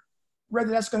career. whether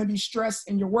that's going to be stress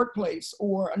in your workplace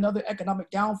or another economic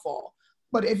downfall.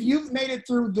 But if you've made it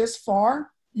through this far,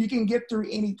 you can get through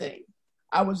anything.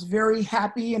 I was very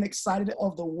happy and excited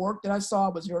of the work that I saw.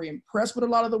 I was very impressed with a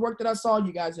lot of the work that I saw.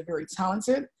 You guys are very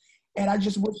talented. And I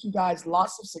just wish you guys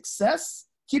lots of success.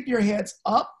 Keep your heads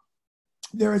up.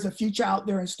 There is a future out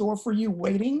there in store for you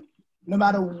waiting, no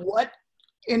matter what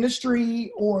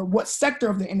industry or what sector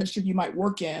of the industry you might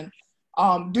work in.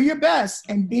 Do your best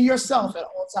and be yourself at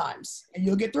all times, and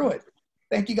you'll get through it.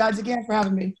 Thank you guys again for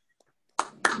having me.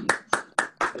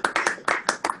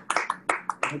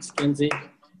 Thanks, Kinsey.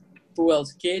 Who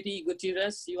else? Katie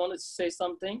Gutierrez, you want to say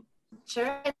something?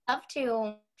 Sure, I'd love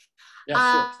to.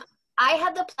 Yeah, sure. I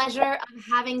had the pleasure of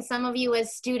having some of you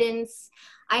as students.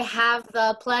 I have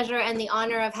the pleasure and the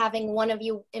honor of having one of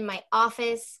you in my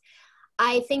office.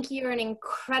 I think you're an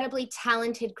incredibly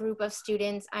talented group of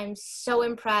students. I'm so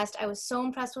impressed. I was so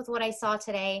impressed with what I saw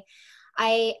today.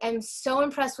 I am so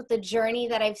impressed with the journey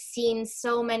that I've seen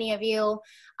so many of you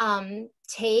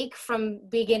take from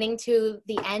beginning to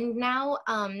the end now.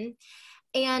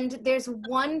 And there's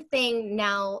one thing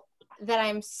now that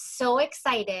I'm so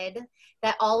excited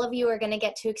that all of you are going to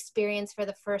get to experience for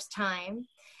the first time.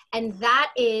 And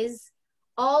that is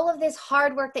all of this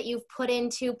hard work that you've put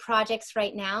into projects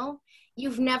right now.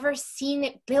 You've never seen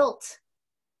it built.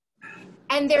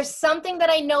 And there's something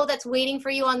that I know that's waiting for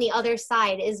you on the other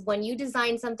side is when you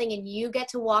design something and you get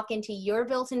to walk into your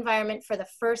built environment for the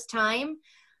first time,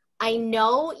 I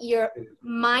know your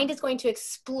mind is going to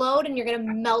explode and you're going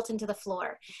to melt into the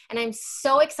floor. And I'm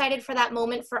so excited for that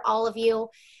moment for all of you.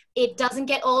 It doesn't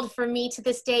get old for me to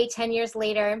this day, 10 years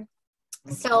later.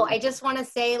 So I just want to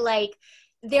say, like,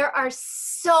 there are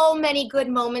so many good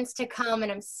moments to come,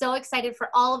 and I'm so excited for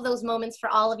all of those moments for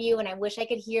all of you, and I wish I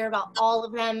could hear about all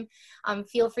of them.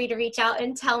 Feel free to reach out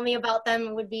and tell me about them.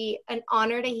 It would be an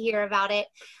honor to hear about it.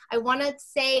 I want to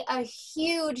say a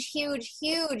huge, huge,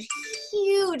 huge,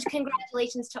 huge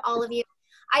congratulations to all of you.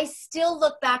 I still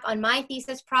look back on my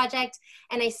thesis project,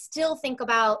 and I still think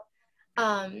about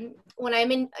when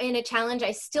I'm in a challenge,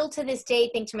 I still to this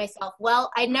day think to myself, well,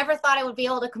 I never thought I would be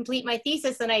able to complete my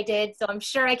thesis, and I did, so I'm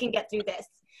sure I can get through this.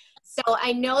 So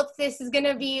I know this is going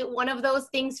to be one of those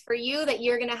things for you that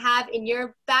you're going to have in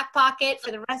your back pocket for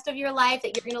the rest of your life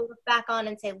that you're going to look back on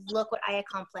and say, look what I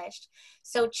accomplished.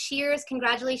 So cheers,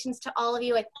 congratulations to all of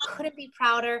you. I couldn't be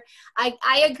prouder. I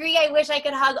agree. I wish I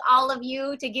could hug all of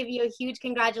you to give you a huge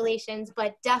congratulations,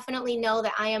 but definitely know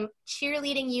that I am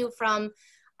cheerleading you from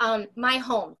my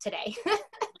home today.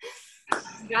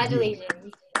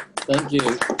 Congratulations. Thank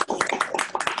you.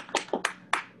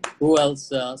 Who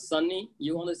else? Sunny,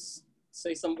 you want to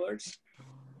say some words?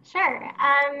 Sure.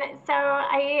 So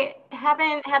I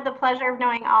haven't had the pleasure of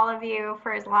knowing all of you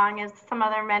for as long as some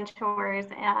other mentors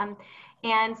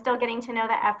and still getting to know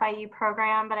the FIU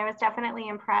program, but I was definitely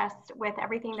impressed with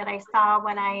everything that I saw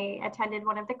when I attended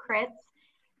one of the crits.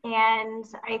 And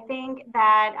I think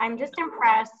that I'm just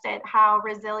impressed at how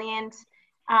resilient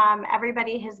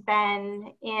everybody has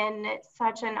been in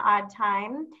such an odd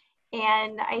time.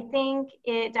 And I think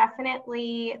it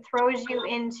definitely throws you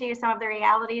into some of the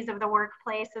realities of the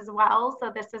workplace as well.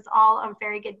 So this is all a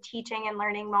very good teaching and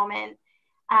learning moment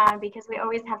because we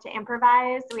always have to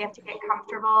improvise. We have to get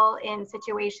comfortable in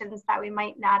situations that we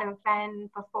might not have been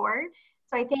before.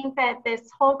 So I think that this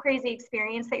whole crazy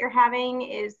experience that you're having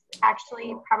is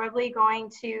actually probably going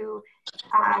to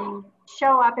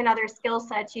show up in other skill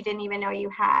sets you didn't even know you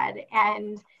had.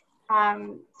 And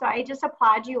so I just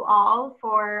applaud you all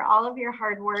for all of your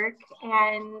hard work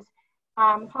and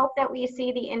hope that we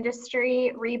see the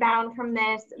industry rebound from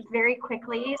this very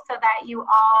quickly so that you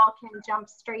all can jump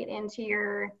straight into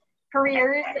your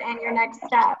careers and your next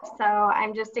steps. So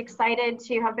I'm just excited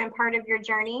to have been part of your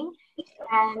journey.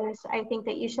 And I think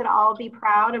that you should all be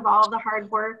proud of all the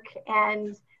hard work.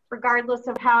 And regardless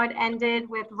of how it ended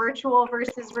with virtual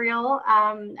versus real,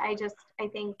 I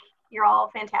think you're all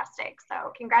fantastic.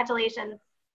 So congratulations.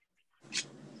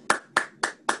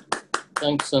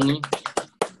 Thanks, Sunny.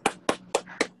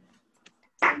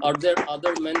 Are there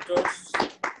other mentors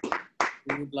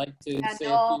who would like to say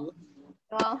a few?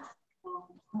 Well,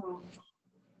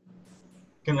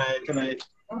 Can I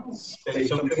say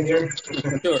something here?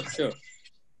 Sure.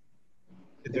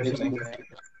 Is there something?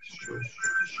 Sure.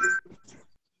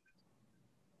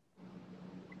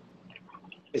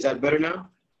 Is that better now?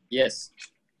 Yes.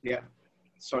 Yeah.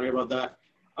 Sorry about that.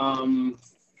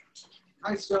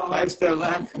 Hi,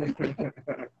 Stella.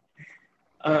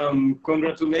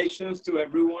 Congratulations to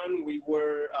everyone.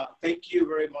 Thank you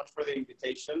very much for the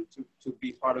invitation to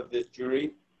be part of this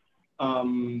jury. I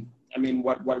mean,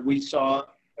 what we saw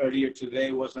earlier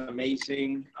today was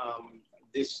amazing.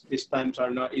 these times are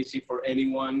not easy for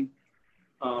anyone.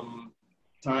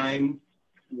 Times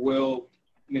will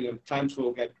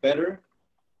get better.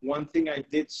 One thing I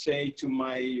did say to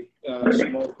my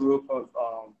small group of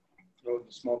the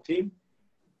small team,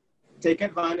 take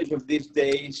advantage of these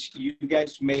days. You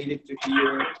guys made it to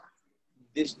here.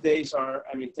 These days are,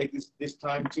 take this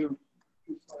time to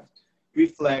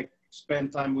reflect,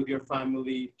 spend time with your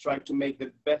family, try to make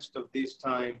the best of this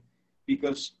time,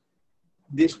 because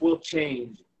this will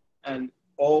change, and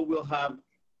all we'll have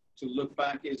to look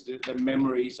back is the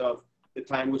memories of the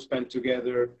time we spent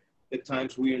together, the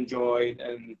times we enjoyed.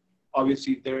 And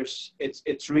obviously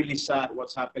it's really sad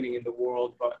what's happening in the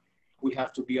world, but we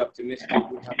have to be optimistic.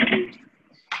 We have to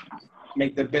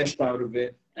make the best out of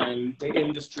it. And the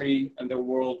industry and the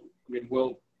world,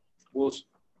 we'll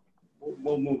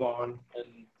move on,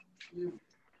 and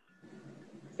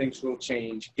things will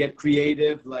change. Get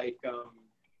creative, like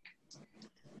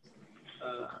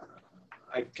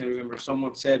I can remember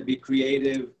someone said, be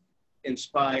creative,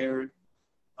 inspired.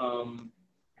 And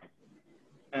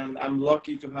I'm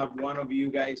lucky to have one of you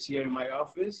guys here in my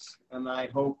office, and I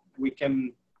hope we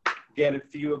can get a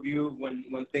few of you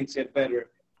when things get better.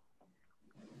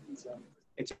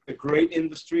 It's a great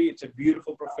industry, it's a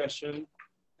beautiful profession,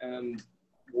 and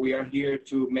we are here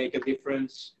to make a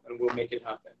difference, and we'll make it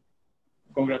happen.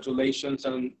 Congratulations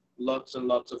and lots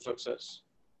of success.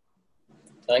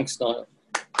 Thanks, Noel.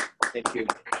 Thank you.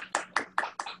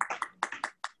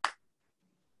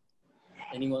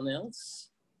 Anyone else?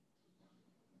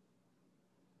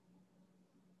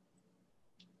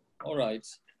 All right.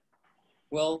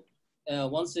 Well,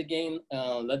 once again,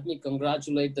 let me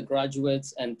congratulate the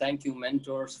graduates and thank you,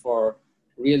 mentors, for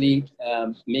really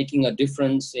making a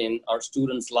difference in our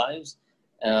students' lives.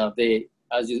 They,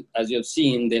 as you have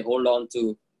seen, they hold on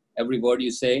to every word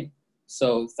you say.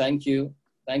 So thank you.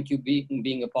 Thank you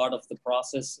being a part of the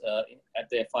process at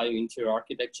the FIU Interior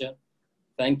Architecture.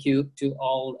 Thank you to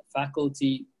all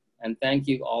faculty, and thank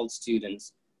you all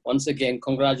students. Once again,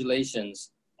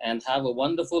 congratulations and have a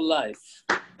wonderful life.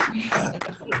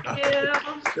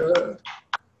 Sure.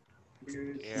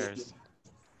 Cheers.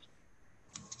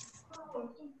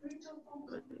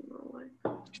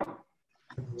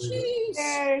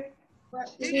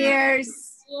 Cheers.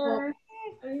 Cheers.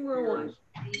 Any more one?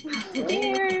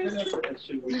 Cheers.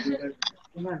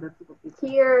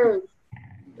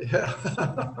 Yeah.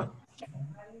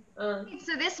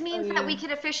 So this means that we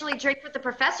can officially drink with the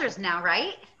professors now,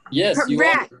 right? Yes, you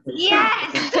are. Correct.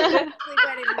 Yes.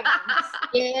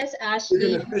 Yes, We're Ashley.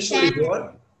 gonna officially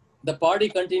what? The party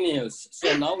continues,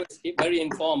 so now it's very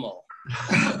informal.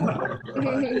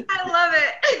 I love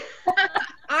it.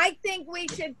 I think we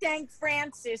should thank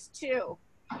Francis too.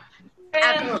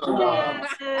 Absolutely.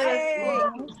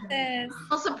 Hey.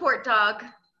 Full support dog.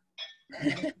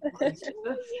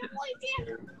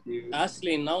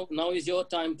 Ashley, now is your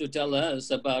time to tell us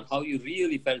about how you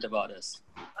really felt about us.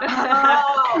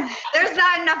 Oh, there's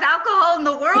not enough alcohol in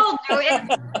the world,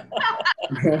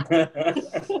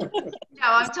 No,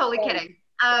 I'm totally kidding.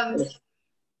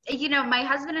 You know, my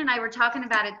husband and I were talking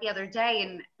about it the other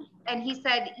day, and he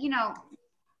said, you know,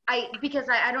 because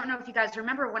I don't know if you guys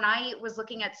remember, when I was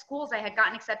looking at schools, I had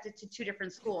gotten accepted to 2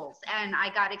 different schools, and I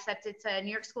got accepted to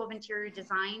New York School of Interior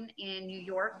Design in New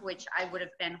York, which I would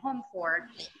have been home for.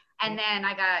 And then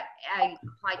I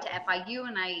applied to FIU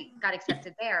and I got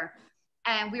accepted there.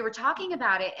 And we were talking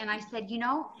about it, and I said, you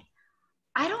know,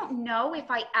 I don't know if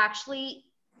I actually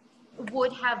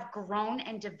would have grown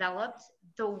and developed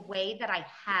the way that I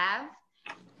have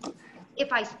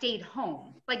if I stayed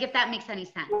home. Like, if that makes any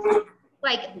sense.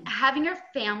 Like, having your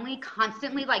family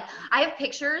constantly, like, I have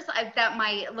pictures that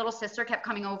my little sister kept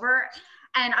coming over,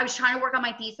 and I was trying to work on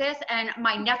my thesis, and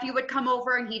my nephew would come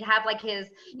over and he'd have like his,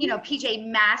 you know, PJ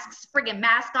masks, friggin'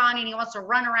 mask on, and he wants to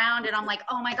run around, and I'm like,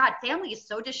 oh my God, family is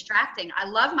so distracting. I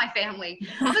love my family,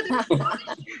 but they're so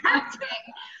distracting.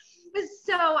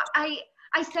 So I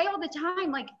say all the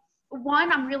time, like,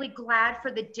 one, I'm really glad for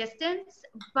the distance,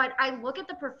 but I look at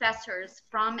the professors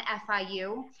from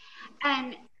FIU,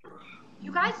 and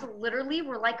you guys literally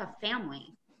were like a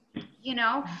family. You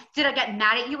know, did I get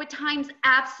mad at you at times?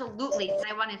 Absolutely. Did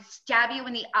I want to stab you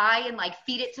in the eye and like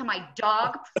feed it to my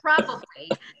dog? Probably.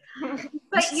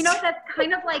 But you know, that's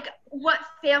kind of like what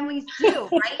families do,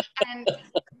 right? And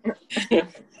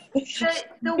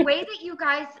the way that you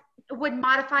guys would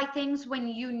modify things when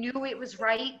you knew it was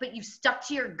right, but you stuck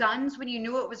to your guns when you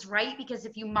knew it was right, because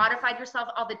if you modified yourself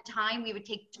all the time, we would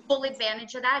take full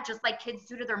advantage of that, just like kids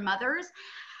do to their mothers.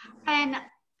 And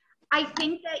I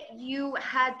think that you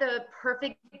had the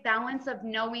perfect balance of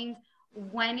knowing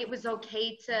when it was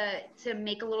okay to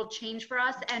make a little change for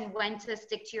us and when to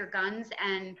stick to your guns.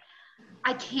 And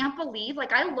I can't believe,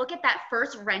 like, I look at that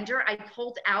first render I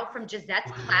pulled out from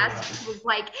Gisette's class. It was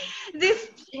like this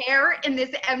chair in this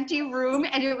empty room,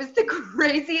 and it was the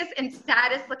craziest and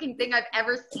saddest looking thing I've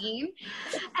ever seen.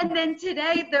 And then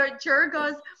today the juror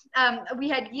goes, we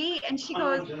had Yi, and she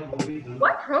goes,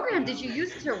 what program did you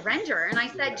use to render? And I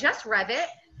said, just Revit.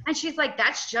 And she's like,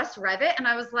 that's just Revit? And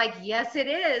I was like, yes, it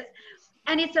is.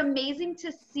 And it's amazing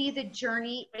to see the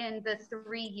journey in the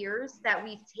 3 years that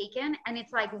we've taken. And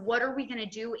it's like, what are we going to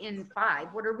do in 5?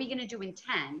 What are we going to do in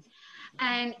 10?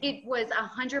 And it was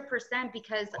 100%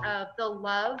 because of the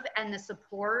love and the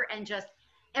support and just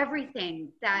everything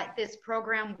that this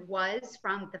program was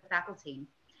from the faculty.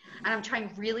 And I'm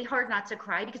trying really hard not to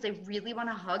cry because I really want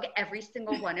to hug every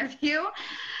single one of you.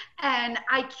 And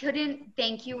I couldn't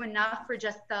thank you enough for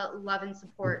just the love and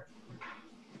support.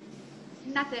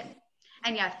 And that's it.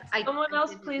 And yes, someone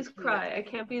else please cry. I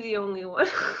can't be the only one.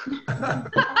 Love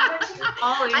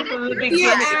you,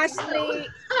 Ashley.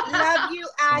 Love you,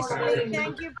 Ashley.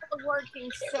 Thank you for working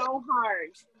so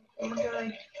hard.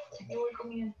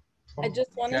 I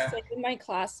just want to say to my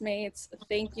classmates,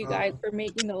 thank you guys for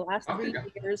making the last 3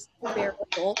 years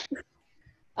bearable.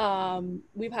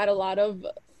 We've had a lot of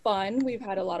fun. We've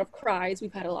had a lot of cries.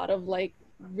 We've had a lot of like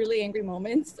really angry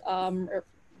moments.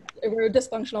 We're a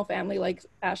dysfunctional family, like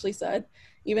Ashley said,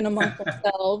 even amongst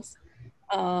ourselves.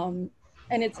 And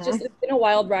it's been a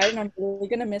wild ride, and I'm really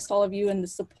gonna miss all of you and the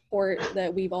support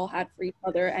that we've all had for each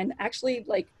other. And actually,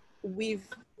 like, we've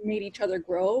made each other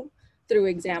grow through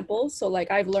examples. So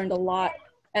like, I've learned a lot,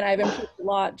 and I've improved a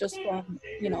lot just from,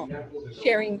 you know,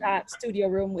 sharing that studio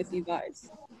room with you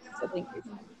guys. So thank you.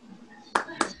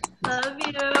 Love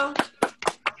you.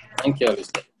 Thank you,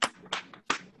 Alicia.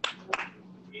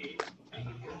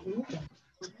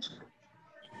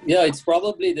 Yeah, it's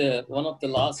probably one of the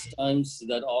last times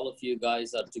that all of you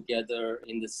guys are together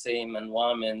in the same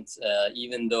environment,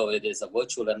 even though it is a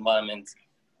virtual environment.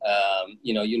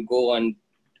 You know, you'll go and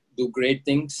do great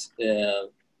things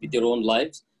with your own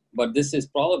lives, but this is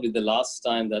probably the last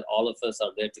time that all of us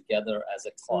are there together as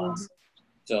a class.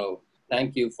 So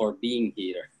thank you for being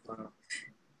here. Thank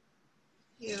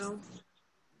you.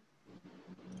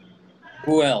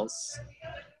 Who else?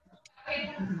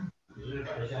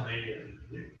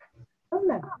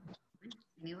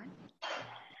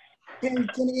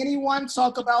 Can anyone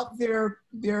talk about their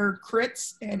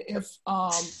crits and if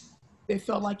they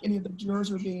felt like any of the jurors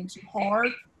were being too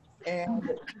hard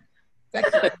and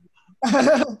that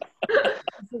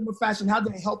in fashion, how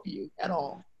did it help you at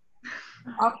all?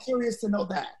 I'm curious to know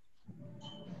that.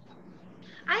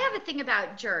 I have a thing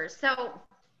about jurors. So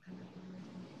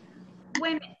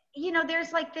when, you know,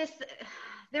 there's like this,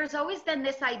 there's always been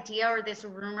this idea or this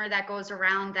rumor that goes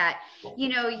around that, you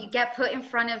know, you get put in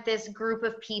front of this group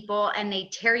of people and they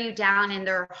tear you down and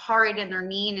they're hard and they're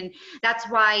mean. And that's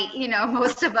why, you know,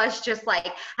 most of us just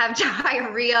like have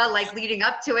diarrhea like leading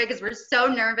up to it because we're so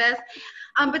nervous.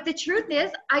 But the truth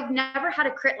is, I've never had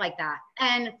a crit like that.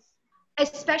 And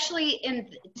especially in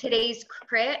today's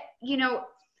crit, you know,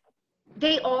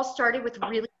 they all started with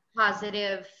really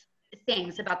positive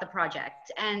things about the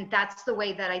project. And that's the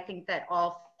way that I think that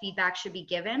all feedback should be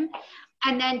given.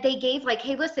 And then they gave like,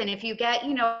 hey, listen, if you get,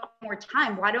 you know, more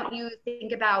time, why don't you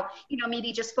think about, you know,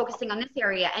 maybe just focusing on this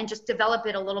area and just develop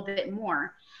it a little bit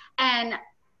more. And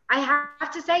I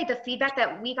have to say the feedback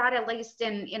that we got, at least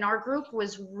in our group,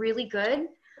 was really good.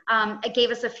 It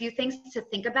gave us a few things to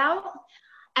think about,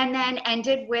 and then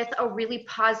ended with a really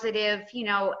positive, you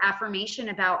know, affirmation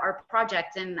about our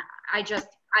project. And I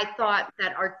thought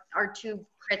that our 2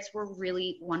 crits were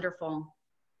really wonderful.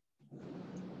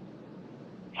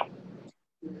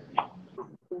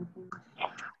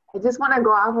 I just want to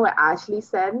go off what Ashley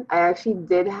said. I actually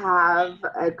did have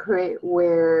a crit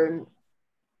where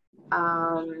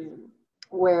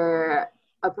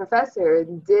a professor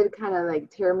did kind of like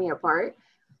tear me apart.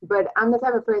 But I'm the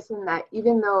type of person that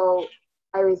even though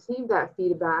I received that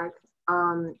feedback,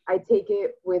 I take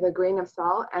it with a grain of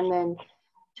salt and then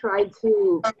try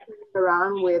to play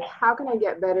around with how can I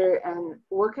get better and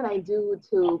what can I do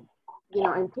to, you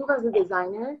know, improve as a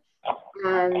designer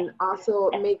and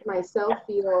also make myself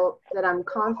feel that I'm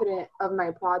confident of my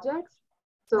projects.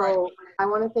 So I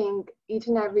want to thank each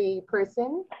and every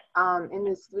person in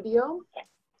the studio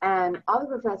and all the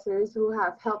professors who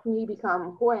have helped me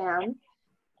become who I am,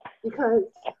 because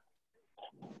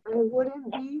I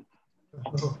wouldn't be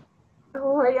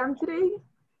who I am today.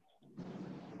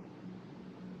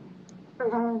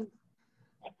 And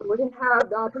I wouldn't have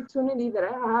the opportunity that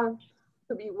I have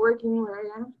to be working where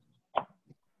I am.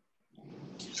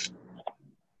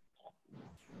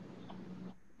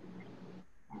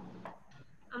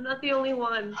 I'm not the only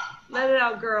one. Let it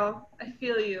out, girl. I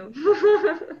feel you.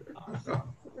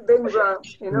 Big bro,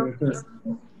 you know.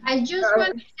 I just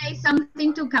want to say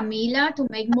something to Camila to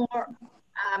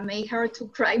make her to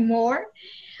cry more.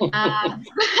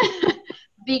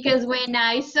 Because when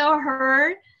I saw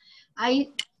her,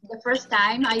 the first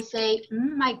time I say,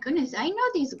 my goodness, I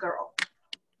know this girl.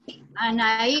 And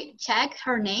I check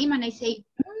her name and I say,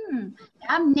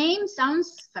 that name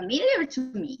sounds familiar to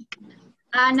me.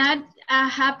 And that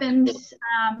happens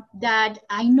that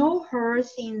I know her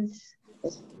since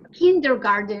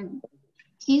kindergarten.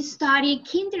 She studied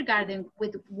kindergarten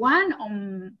with one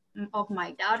of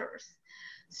my daughters.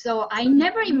 So I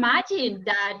never imagined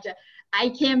that I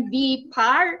can be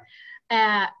part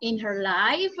in her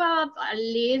life of at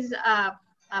least a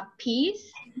piece,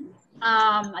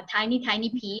 a tiny, tiny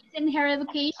piece in her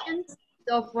education.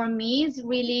 So for me, it's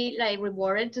really like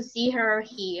rewarded to see her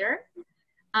here.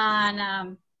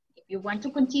 And if you want to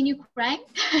continue crying,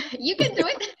 you can do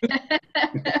it.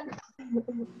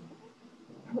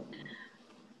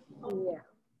 Yeah.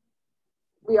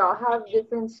 We all have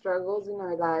different struggles in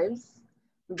our lives,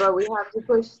 but we have to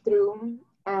push through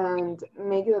and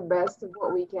make the best of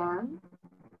what we can.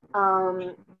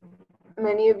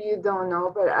 Many of you don't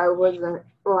know, but I'm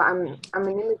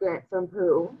an immigrant from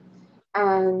Peru,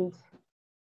 and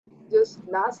just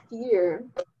last year,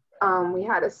 we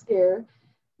had a scare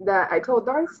that I told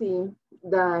Darcy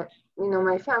that, you know,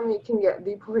 my family can get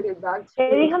deported back to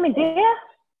Peru.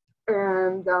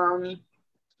 And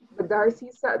but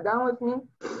Darcy sat down with me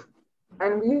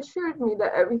and reassured me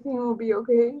that everything will be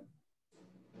okay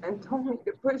and told me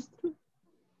to push through.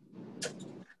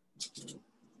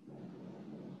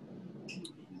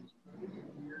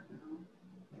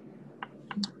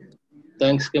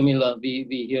 Thanks, Camila.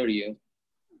 We hear you.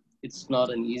 It's not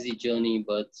an easy journey,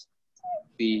 but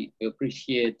we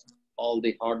appreciate all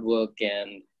the hard work,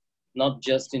 and not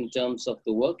just in terms of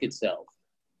the work itself,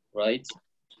 right?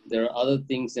 There are other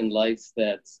things in life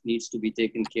that needs to be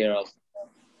taken care of.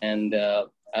 And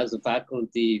as a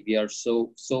faculty, we are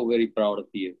so very proud of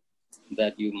you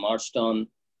that you marched on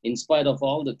in spite of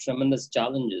all the tremendous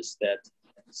challenges that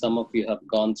some of you have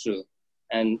gone through.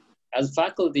 And as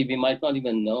faculty, we might not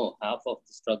even know half of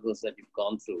the struggles that you've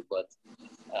gone through, but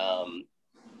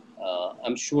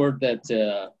I'm sure that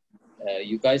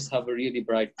you guys have a really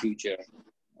bright future,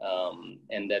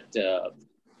 and that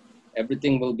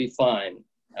everything will be fine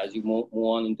as you move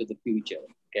on into the future,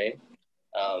 okay?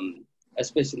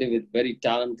 Especially with very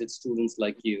talented students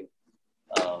like you.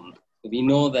 We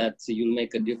know that you'll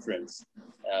make a difference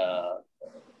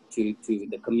to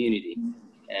the community.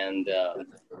 And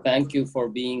thank you for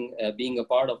being a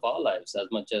part of our lives as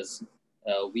much as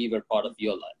we were part of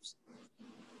your lives.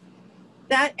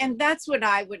 That's what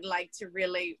I would like to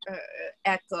really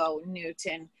echo,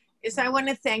 Newton, is I want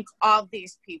to thank all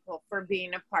these people for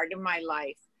being a part of my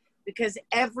life, because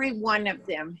every one of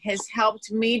them has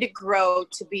helped me to grow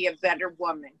to be a better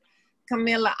woman.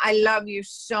 Camila, I love you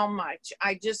so much.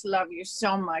 I just love you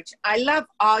so much. I love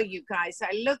all you guys.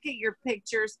 I look at your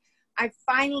pictures. I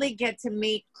finally get to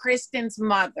meet Kristen's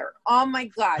mother. Oh my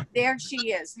God, there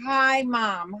she is. Hi,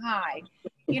 Mom. Hi.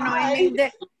 You know, I mean,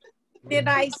 did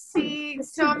I see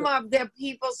some of the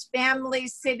people's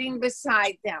families sitting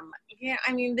beside them? Yeah,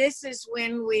 I mean, this is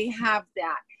when we have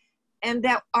that. And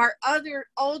that our other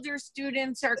older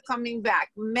students are coming back.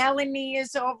 Melanie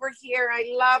is over here.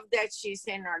 I love that she's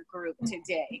in our group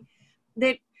today.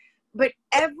 But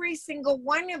every single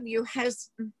one of you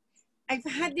I've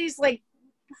had these like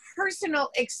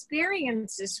personal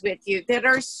experiences with you that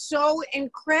are so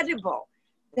incredible,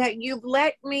 that you've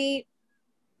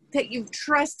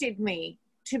trusted me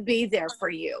to be there for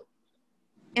you.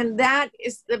 And that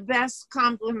is the best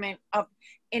compliment of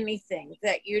anything,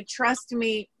 that you trust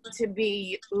me to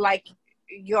be like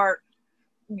your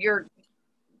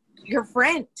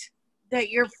friend, that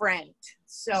you're friend.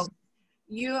 So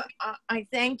I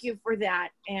thank you for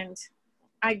that. And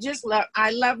I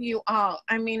love you all.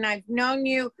 I mean, I've known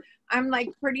you. I'm like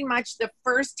pretty much the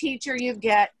first teacher you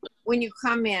get when you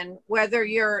come in, whether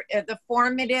you're at the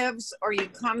formatives or you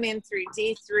come in through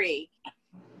D3.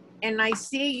 And I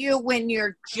see you when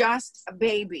you're just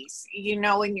babies, you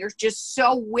know, and you're just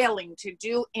so willing to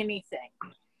do anything.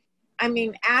 I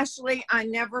mean, Ashley, I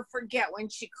never forget when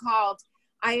she called.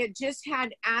 I had just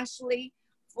had Ashley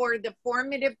for the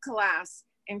formative class,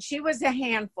 and she was a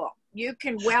handful. You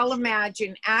can well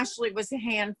imagine Ashley was a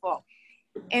handful.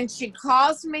 And she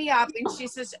calls me up and she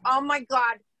says, oh my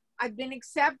God, I've been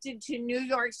accepted to New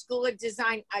York School of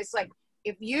Design. I was like,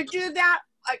 if you do that,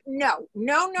 no.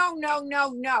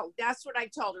 That's what I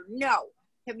told her. No,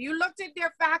 Have you looked at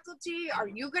their faculty? Are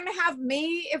you going to have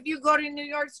me if you go to New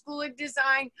York School of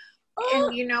Design?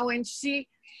 And, you know, and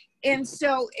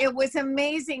so it was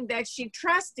amazing that she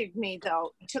trusted me,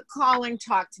 though, to call and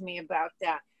talk to me about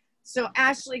that. So,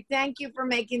 Ashley, thank you for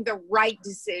making the right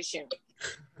decision.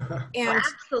 And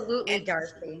absolutely,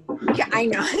 Darcy. Yeah, I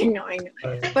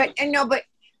know. But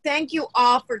thank you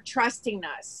all for trusting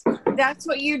us. That's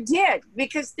what you did,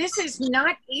 because this is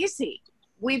not easy.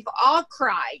 We've all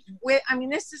cried. I mean,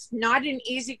 this is not an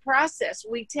easy process.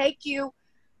 We take you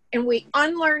and we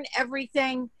unlearn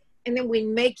everything, and then we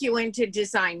make you into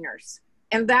designers.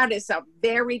 And that is a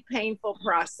very painful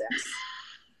process.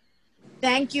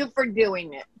 Thank you for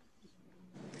doing it.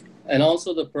 And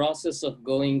also the process of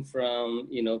going from,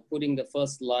 you know, putting the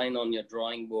first line on your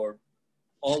drawing board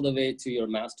all the way to your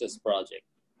master's project.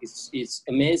 It's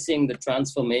amazing the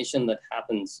transformation that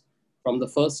happens from the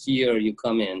first year you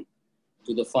come in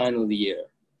to the final year,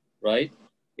 right?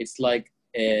 It's like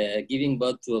giving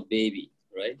birth to a baby,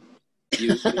 right?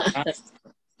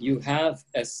 You have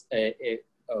as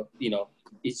you know,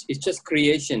 it's just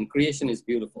creation. Creation is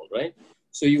beautiful, right?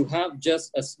 So you have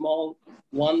just a small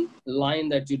one line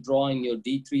that you draw in your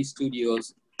D3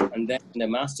 studios, and then in the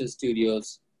master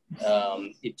studios,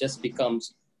 it just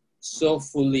becomes so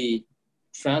fully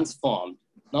transformed.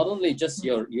 Not only just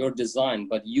your design,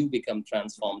 but you become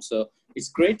transformed. So it's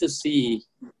great to see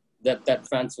that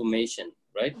transformation,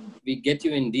 right? We get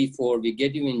you in D4, we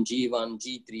get you in G1,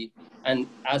 G3, and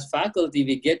as faculty,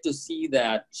 we get to see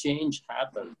that change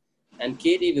happen. And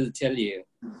Katie will tell you,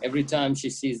 every time she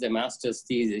sees the master's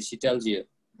thesis, she tells you,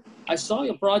 I saw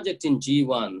your project in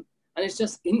G1, and it's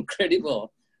just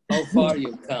incredible how far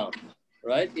you've come,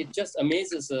 right? It just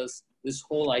amazes us, this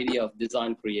whole idea of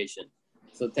design creation.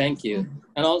 So thank you.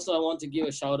 And also I want to give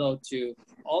a shout out to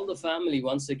all the family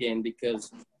once again,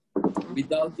 because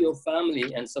without your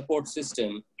family and support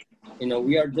system, you know,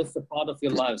 we are just a part of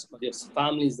your lives, but your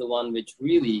family is the one which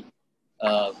really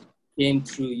came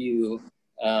through you.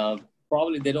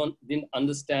 Probably they didn't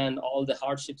understand all the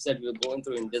hardships that we were going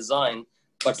through in design,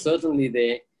 but certainly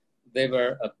they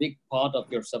were a big part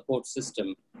of your support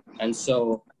system. And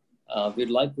so we'd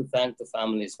like to thank the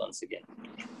families once again.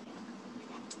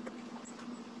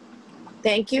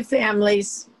 Thank you,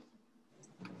 families.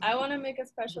 I want to make a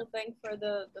special thank for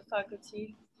the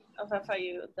faculty of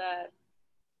FIU. That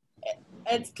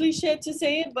it's cliche to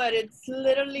say it, but it's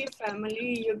literally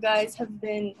family. You guys have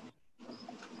been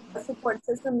a support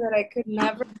system that I could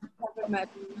never have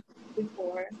imagined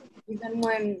before. Even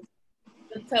when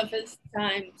the toughest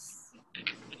times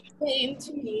came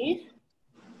to me.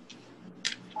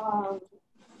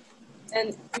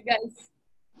 And you guys,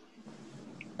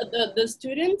 the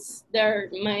students, they're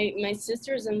my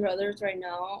sisters and brothers right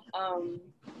now.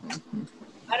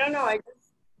 I don't know, I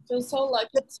just feel so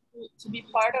lucky to be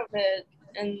part of it,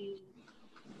 and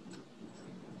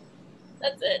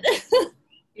that's it.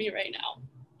 Me right now.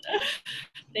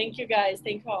 Thank you guys,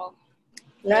 thank you all.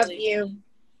 Love you.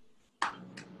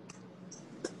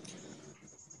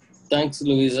 Thanks,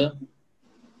 Louisa.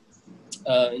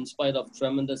 In spite of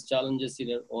tremendous challenges in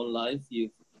your own life,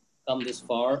 you've come this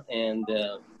far, and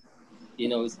you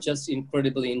know, it's just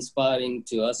incredibly inspiring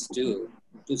to us too,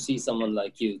 to see someone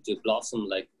like you to blossom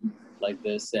like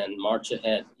this and march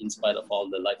ahead in spite of all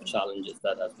the life challenges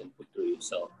that have been put through you.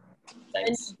 So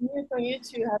thanks. And for you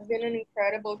two have been an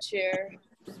incredible chair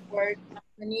work.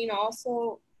 And you know,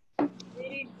 also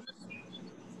really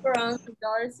Esperanza,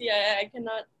 Darcy, I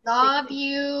cannot love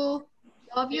you,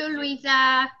 Luisa.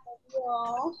 Love you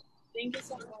all. Thank you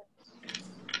so much.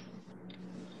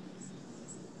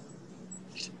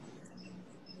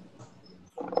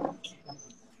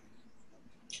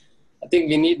 I think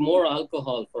we need more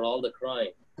alcohol for all the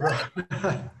crying.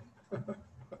 I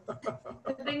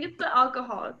think it's the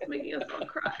alcohol. It's making us all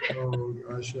cry. Oh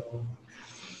gosh, y'all.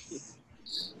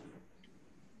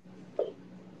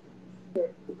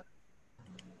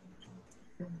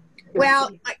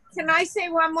 Well, can I say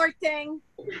one more thing?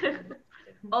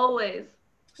 Always.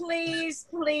 Please,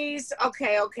 please.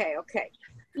 Okay.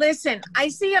 Listen, I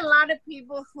see a lot of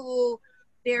people who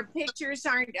their pictures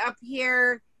aren't up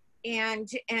here, and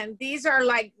these are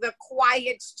like the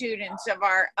quiet students of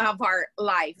our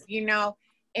life, you know,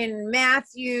 and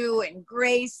Matthew and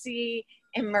Gracie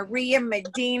and Maria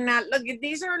Medina. Look,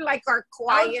 these are like our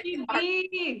quiet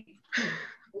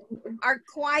our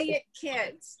quiet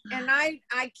kids. And I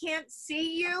can't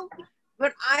see you,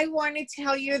 but I want to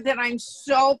tell you that I'm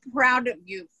so proud of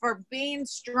you for being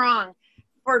strong,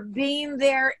 for being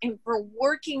there, and for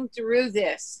working through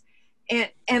this.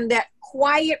 And that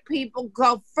quiet people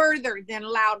go further than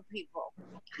loud people.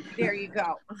 There you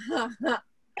go.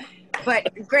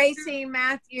 But Gracie,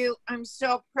 Matthew, I'm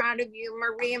so proud of you.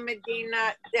 Maria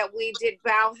Medina, that we did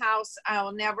Bauhaus.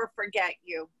 I'll never forget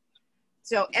you.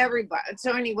 So everybody,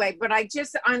 so anyway, but I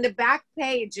just, on the back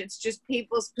page, it's just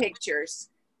people's pictures.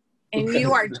 And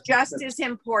you are just as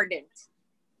important.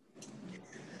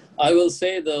 I will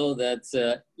say though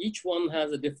that each one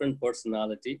has a different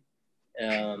personality.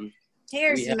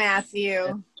 Here's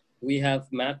Matthew. We have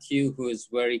Matthew, who is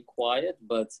very quiet,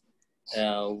 but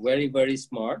very, very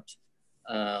smart.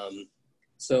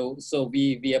 So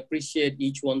we appreciate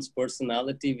each one's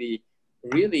personality. We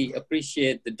really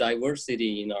appreciate the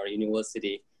diversity in our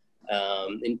university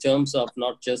in terms of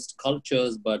not just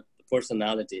cultures, but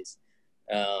personalities.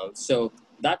 So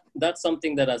that's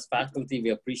something that as faculty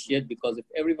we appreciate, because if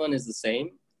everyone is the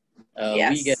same,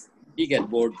 Yes. we get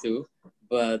bored too.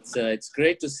 But it's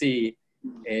great to see,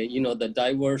 the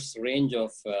diverse range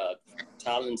of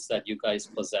talents that you guys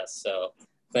possess. So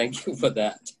thank you for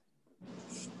that.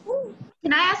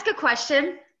 Can I ask a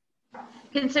question?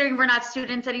 Considering we're not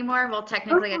students anymore, well,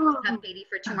 technically I still have Katie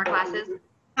for 2 more classes.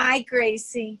 Hi,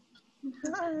 Gracie.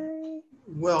 Hi.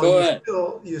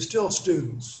 Well, you're still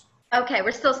students. Okay,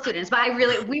 we're still students, but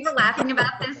we were laughing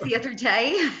about this the other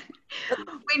day.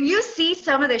 When you see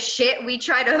some of the shit we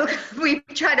try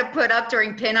to put up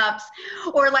during pinups,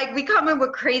 or like we come in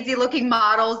with crazy looking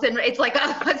models and it's like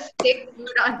a stick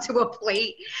food onto a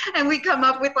plate, and we come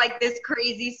up with like this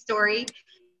crazy story.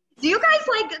 Do you guys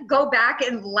like go back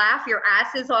and laugh your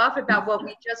asses off about what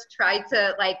we just tried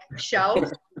to like show?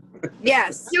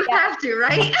 Yes. You have to,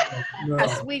 right? No,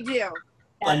 Yes, we do.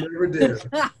 I never did.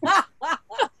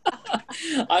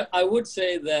 I would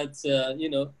say that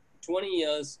 20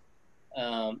 years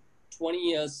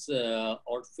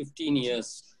or 15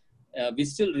 years, we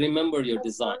still remember your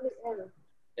design.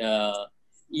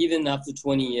 Even after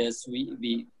 20 years,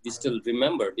 we still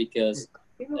remember, because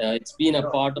it's been a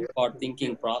part of our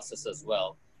thinking process as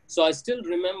well. So I still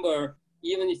remember,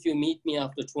 even if you meet me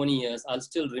after 20 years, I'll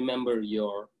still remember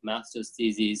your master's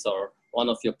thesis or one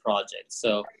of your projects.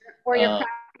 So or your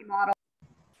crappy model.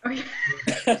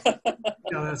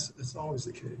 That's always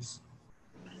the case.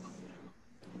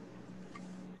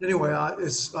 Anyway,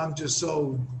 I'm just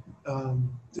so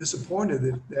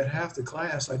disappointed that half the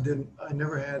class I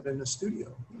never had in the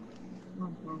studio.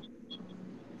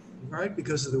 Right,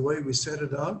 because of the way we set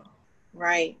it up.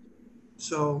 Right.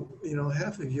 So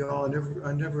half of y'all,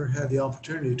 I never had the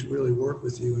opportunity to really work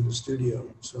with you in the studio.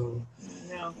 So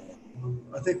no.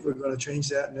 I think we're going to change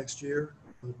that next year.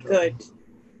 But, Good.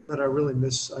 But I really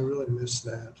miss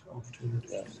that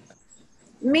opportunity.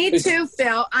 Me too,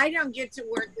 Phil. I don't get to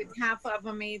work with half of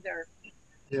them either.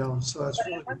 Yeah, so that's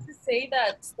really. I want to say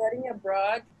that studying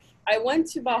abroad, I went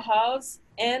to Bauhaus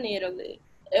and Italy.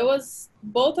 It was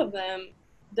both of them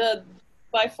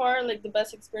by far like the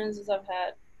best experiences I've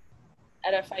had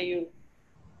at FIU.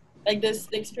 Like the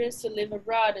experience to live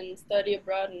abroad and study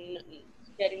abroad and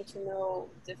getting to know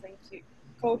different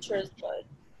cultures, but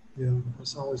yeah,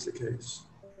 that's always the case.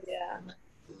 Yeah.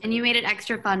 And you made it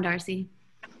extra fun, Darcy.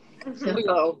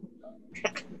 Hello.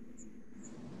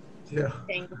 Yeah.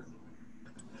 Thanks.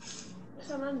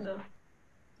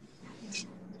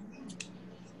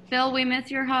 Phil, we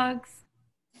miss your hugs.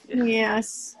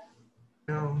 Yes.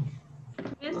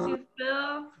 Miss you,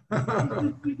 Phil.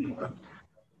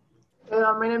 Well,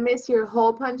 I'm gonna miss your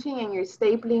hole punching and your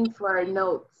stapling for our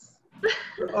notes.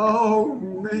 Oh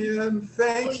man,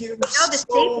 thank you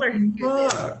so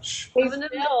much. I'm gonna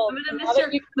miss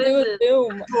your quizzes. People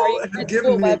have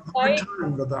given me a hard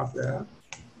time about that.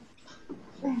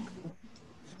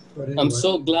 But anyway. I'm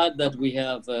so glad that we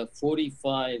have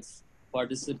 45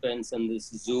 participants in this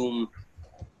Zoom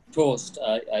toast.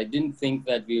 I didn't think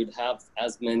that we would have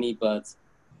as many, but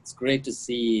it's great to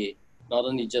see not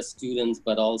only just students,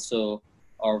 but also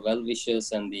our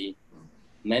well-wishers and the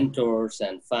mentors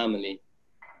and family.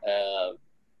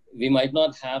 We might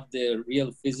not have the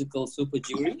real physical super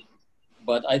jury,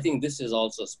 but I think this is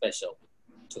also special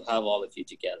to have all of you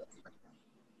together.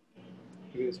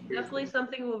 Definitely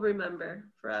something we'll remember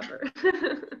forever.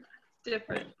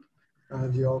 Different.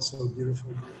 You're also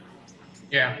beautiful.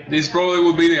 Yeah, this probably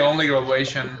will be the only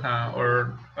graduation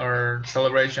or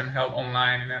celebration held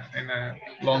online in a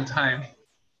long time.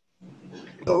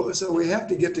 So we have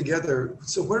to get together.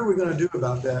 So what are we going to do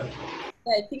about that?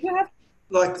 I think you have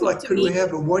like could we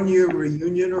have a 1-year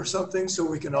reunion or something so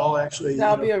we can all actually?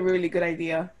 That'll be a really good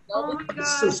idea. Oh my God.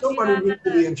 So somebody needs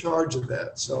to be in charge of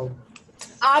that. So.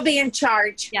 I'll be in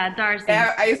charge. Yeah, Darcy.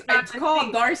 Yeah, I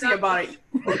called Darcy about it.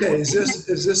 Okay, is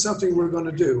this something we're going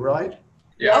to do, right?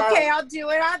 Yeah. Okay, I'll do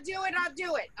it. You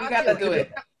gotta do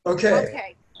it. Okay.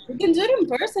 Okay. We can do it in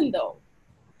person though.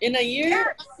 In a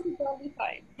year, Yes. be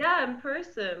fine. Yeah, in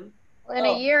person. Well, in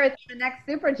a year, it's the next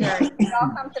super jury. We all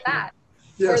come to that.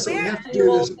 Yeah, Or so the we have to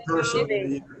do this in annual person.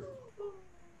 Thanksgiving.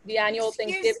 The annual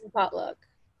Thanksgiving potluck.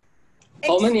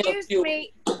 How many of Excuse you?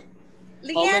 me, How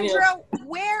many of- Leandro,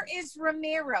 where is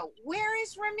Ramiro? Where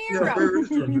is Ramiro? Yeah, where is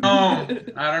Ramiro? No,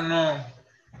 I don't know.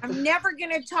 I'm never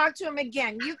gonna talk to him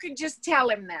again. You can just tell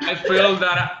him that. I feel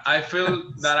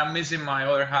that I'm missing my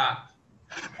other half.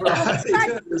 Right,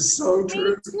 that is so Me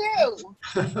true. too.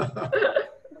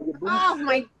 Oh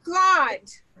my God.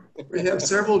 We have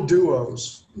several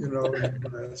duos, you know, in the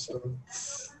class, so.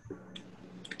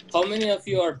 How many of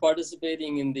you are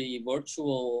participating in the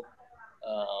virtual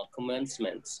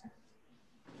commencements?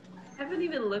 I haven't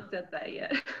even looked at that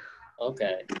yet.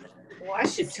 Okay. Well, I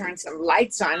should turn some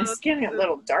lights on. It's getting a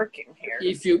little dark in here.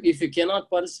 If you cannot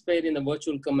participate in the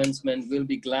virtual commencement, we'll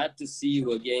be glad to see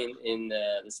you again in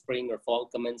the spring or fall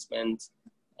commencement,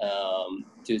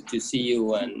 to see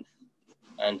you and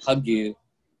hug you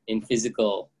in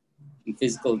physical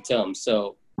terms.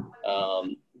 So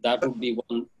that would be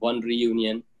one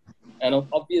reunion. And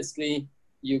obviously,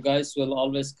 you guys will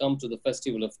always come to the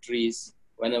Festival of Trees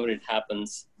whenever it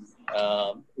happens.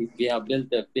 We have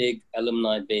built a big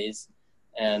alumni base.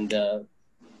 And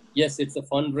yes, it's a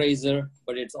fundraiser,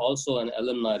 but it's also an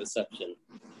alumni reception,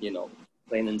 you know,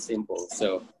 plain and simple.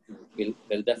 So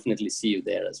we'll definitely see you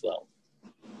there as well.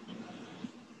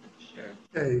 Sure.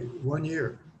 Hey, 1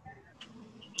 year.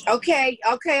 Okay,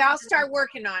 I'll start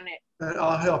working on it. And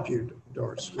I'll help you,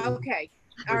 Doris. Okay,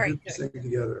 all We'll right, do this good. thing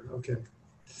together, okay.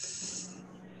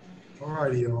 All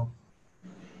righty, y'all.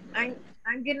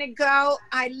 I'm gonna go.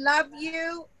 I love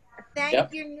you. Thank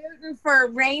Yep. you, Newton, for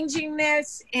arranging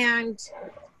this, and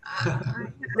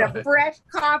the fresh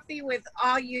coffee with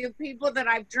all you people that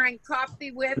I've drank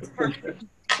coffee with for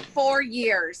 4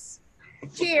 years.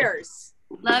 Cheers.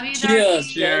 Love you, Cheers.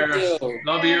 Darcy. Cheers. Thank you.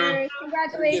 Love you. Cheers.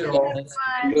 Congratulations. Yes.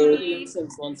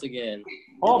 Congratulations once again.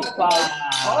 Opa!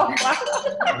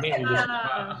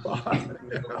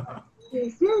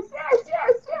 Yes, yes, yes,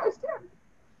 yes, yes,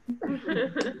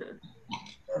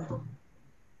 yes.